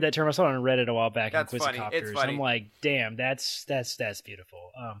never even heard that term. I saw it on Reddit a while back. That's funny. It's funny. I'm like, damn, that's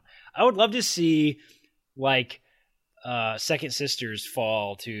beautiful. I would love to see second sisters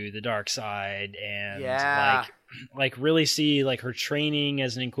fall to the dark side and like really see like her training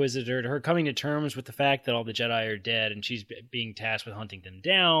as an Inquisitor, to her coming to terms with the fact that all the Jedi are dead and she's being tasked with hunting them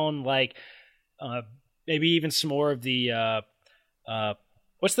down. Maybe even some more of the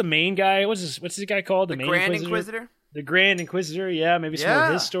what's the main guy? What's this guy called? The main Grand Inquisitor? The Grand Inquisitor, yeah, maybe some more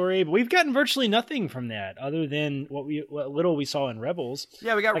of his story, but we've gotten virtually nothing from that, other than what little we saw in Rebels.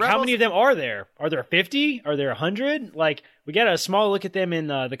 Yeah, we got Rebels. How many of them are there? Are there 50? Are there 100? We got a small look at them in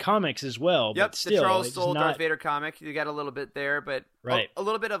the comics as well. Yep, but still, the Charles Soule Darth Vader comic. You got a little bit there, but right. a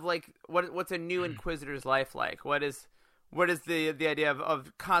little bit of what's a new Inquisitor's life like? What is the idea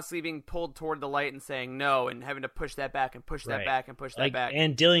of constantly being pulled toward the light and saying no, and having to push that back and push that back and push that back,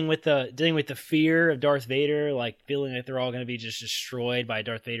 and dealing with the fear of Darth Vader, feeling like they're all going to be just destroyed by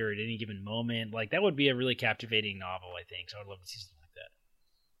Darth Vader at any given moment. That would be a really captivating novel, I think. So I'd love to see something like that.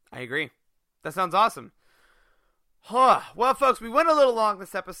 I agree. That sounds awesome. Well, folks, we went a little long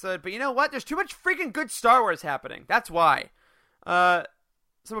this episode, but you know what? There's too much freaking good Star Wars happening. That's why. So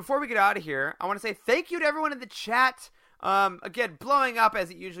before we get out of here, I want to say thank you to everyone in the chat. Again, blowing up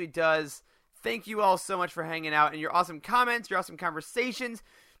as it usually does. Thank you all so much for hanging out and your awesome comments, your awesome conversations.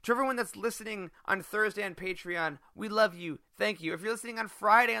 To everyone that's listening on Thursday on Patreon, we love you. Thank you. If you're listening on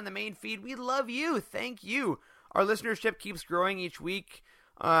Friday on the main feed, we love you. Thank you. Our listenership keeps growing each week.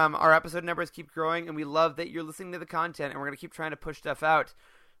 Our episode numbers keep growing, and we love that you're listening to the content, and we're going to keep trying to push stuff out.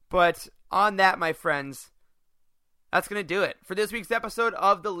 But on that, my friends, that's going to do it for this week's episode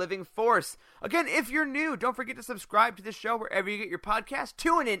of The Living Force. Again, if you're new, don't forget to subscribe to this show wherever you get your podcast.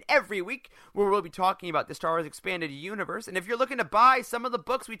 Tune in every week where we'll be talking about the Star Wars Expanded Universe. And if you're looking to buy some of the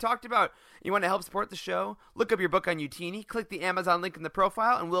books we talked about, you want to help support the show, look up your book on Utini, click the Amazon link in the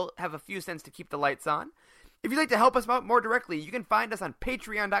profile, and we'll have a few cents to keep the lights on. If you'd like to help us out more directly, you can find us on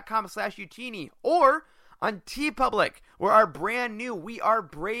patreon.com/Utini or on TeePublic, where our brand new We Are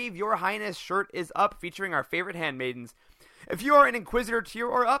Brave Your Highness shirt is up, featuring our favorite handmaidens. If you are an Inquisitor tier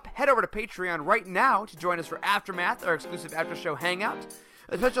or up, head over to Patreon right now to join us for Aftermath, our exclusive after-show hangout.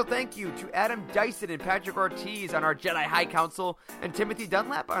 A special thank you to Adam Dyson and Patrick Ortiz on our Jedi High Council, and Timothy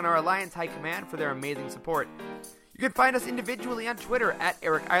Dunlap on our Alliance High Command for their amazing support. You can find us individually on Twitter at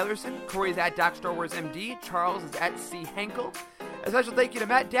Eric Eilerson, Corey's at Doc Star Wars MD, Charles is at C. Henkel. A special thank you to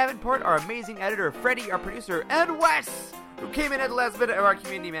Matt Davenport, our amazing editor, Freddie, our producer, and Wes, who came in at the last minute, our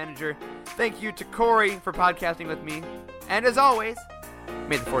community manager. Thank you to Corey for podcasting with me. And as always,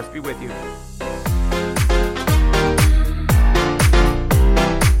 may the Force be with you.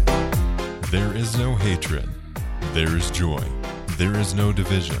 There is no hatred. There is joy. There is no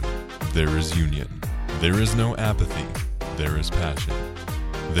division. There is union. There is no apathy. There is passion.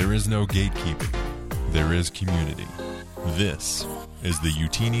 There is no gatekeeping. There is community. This is the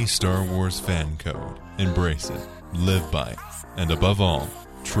Utini Star Wars Fan Code. Embrace it, live by it, and above all,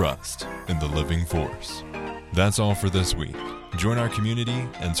 trust in the living Force. That's all for this week. Join our community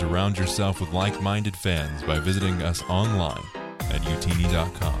and surround yourself with like-minded fans by visiting us online at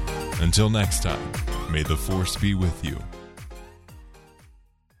utini.com. Until next time, may the Force be with you.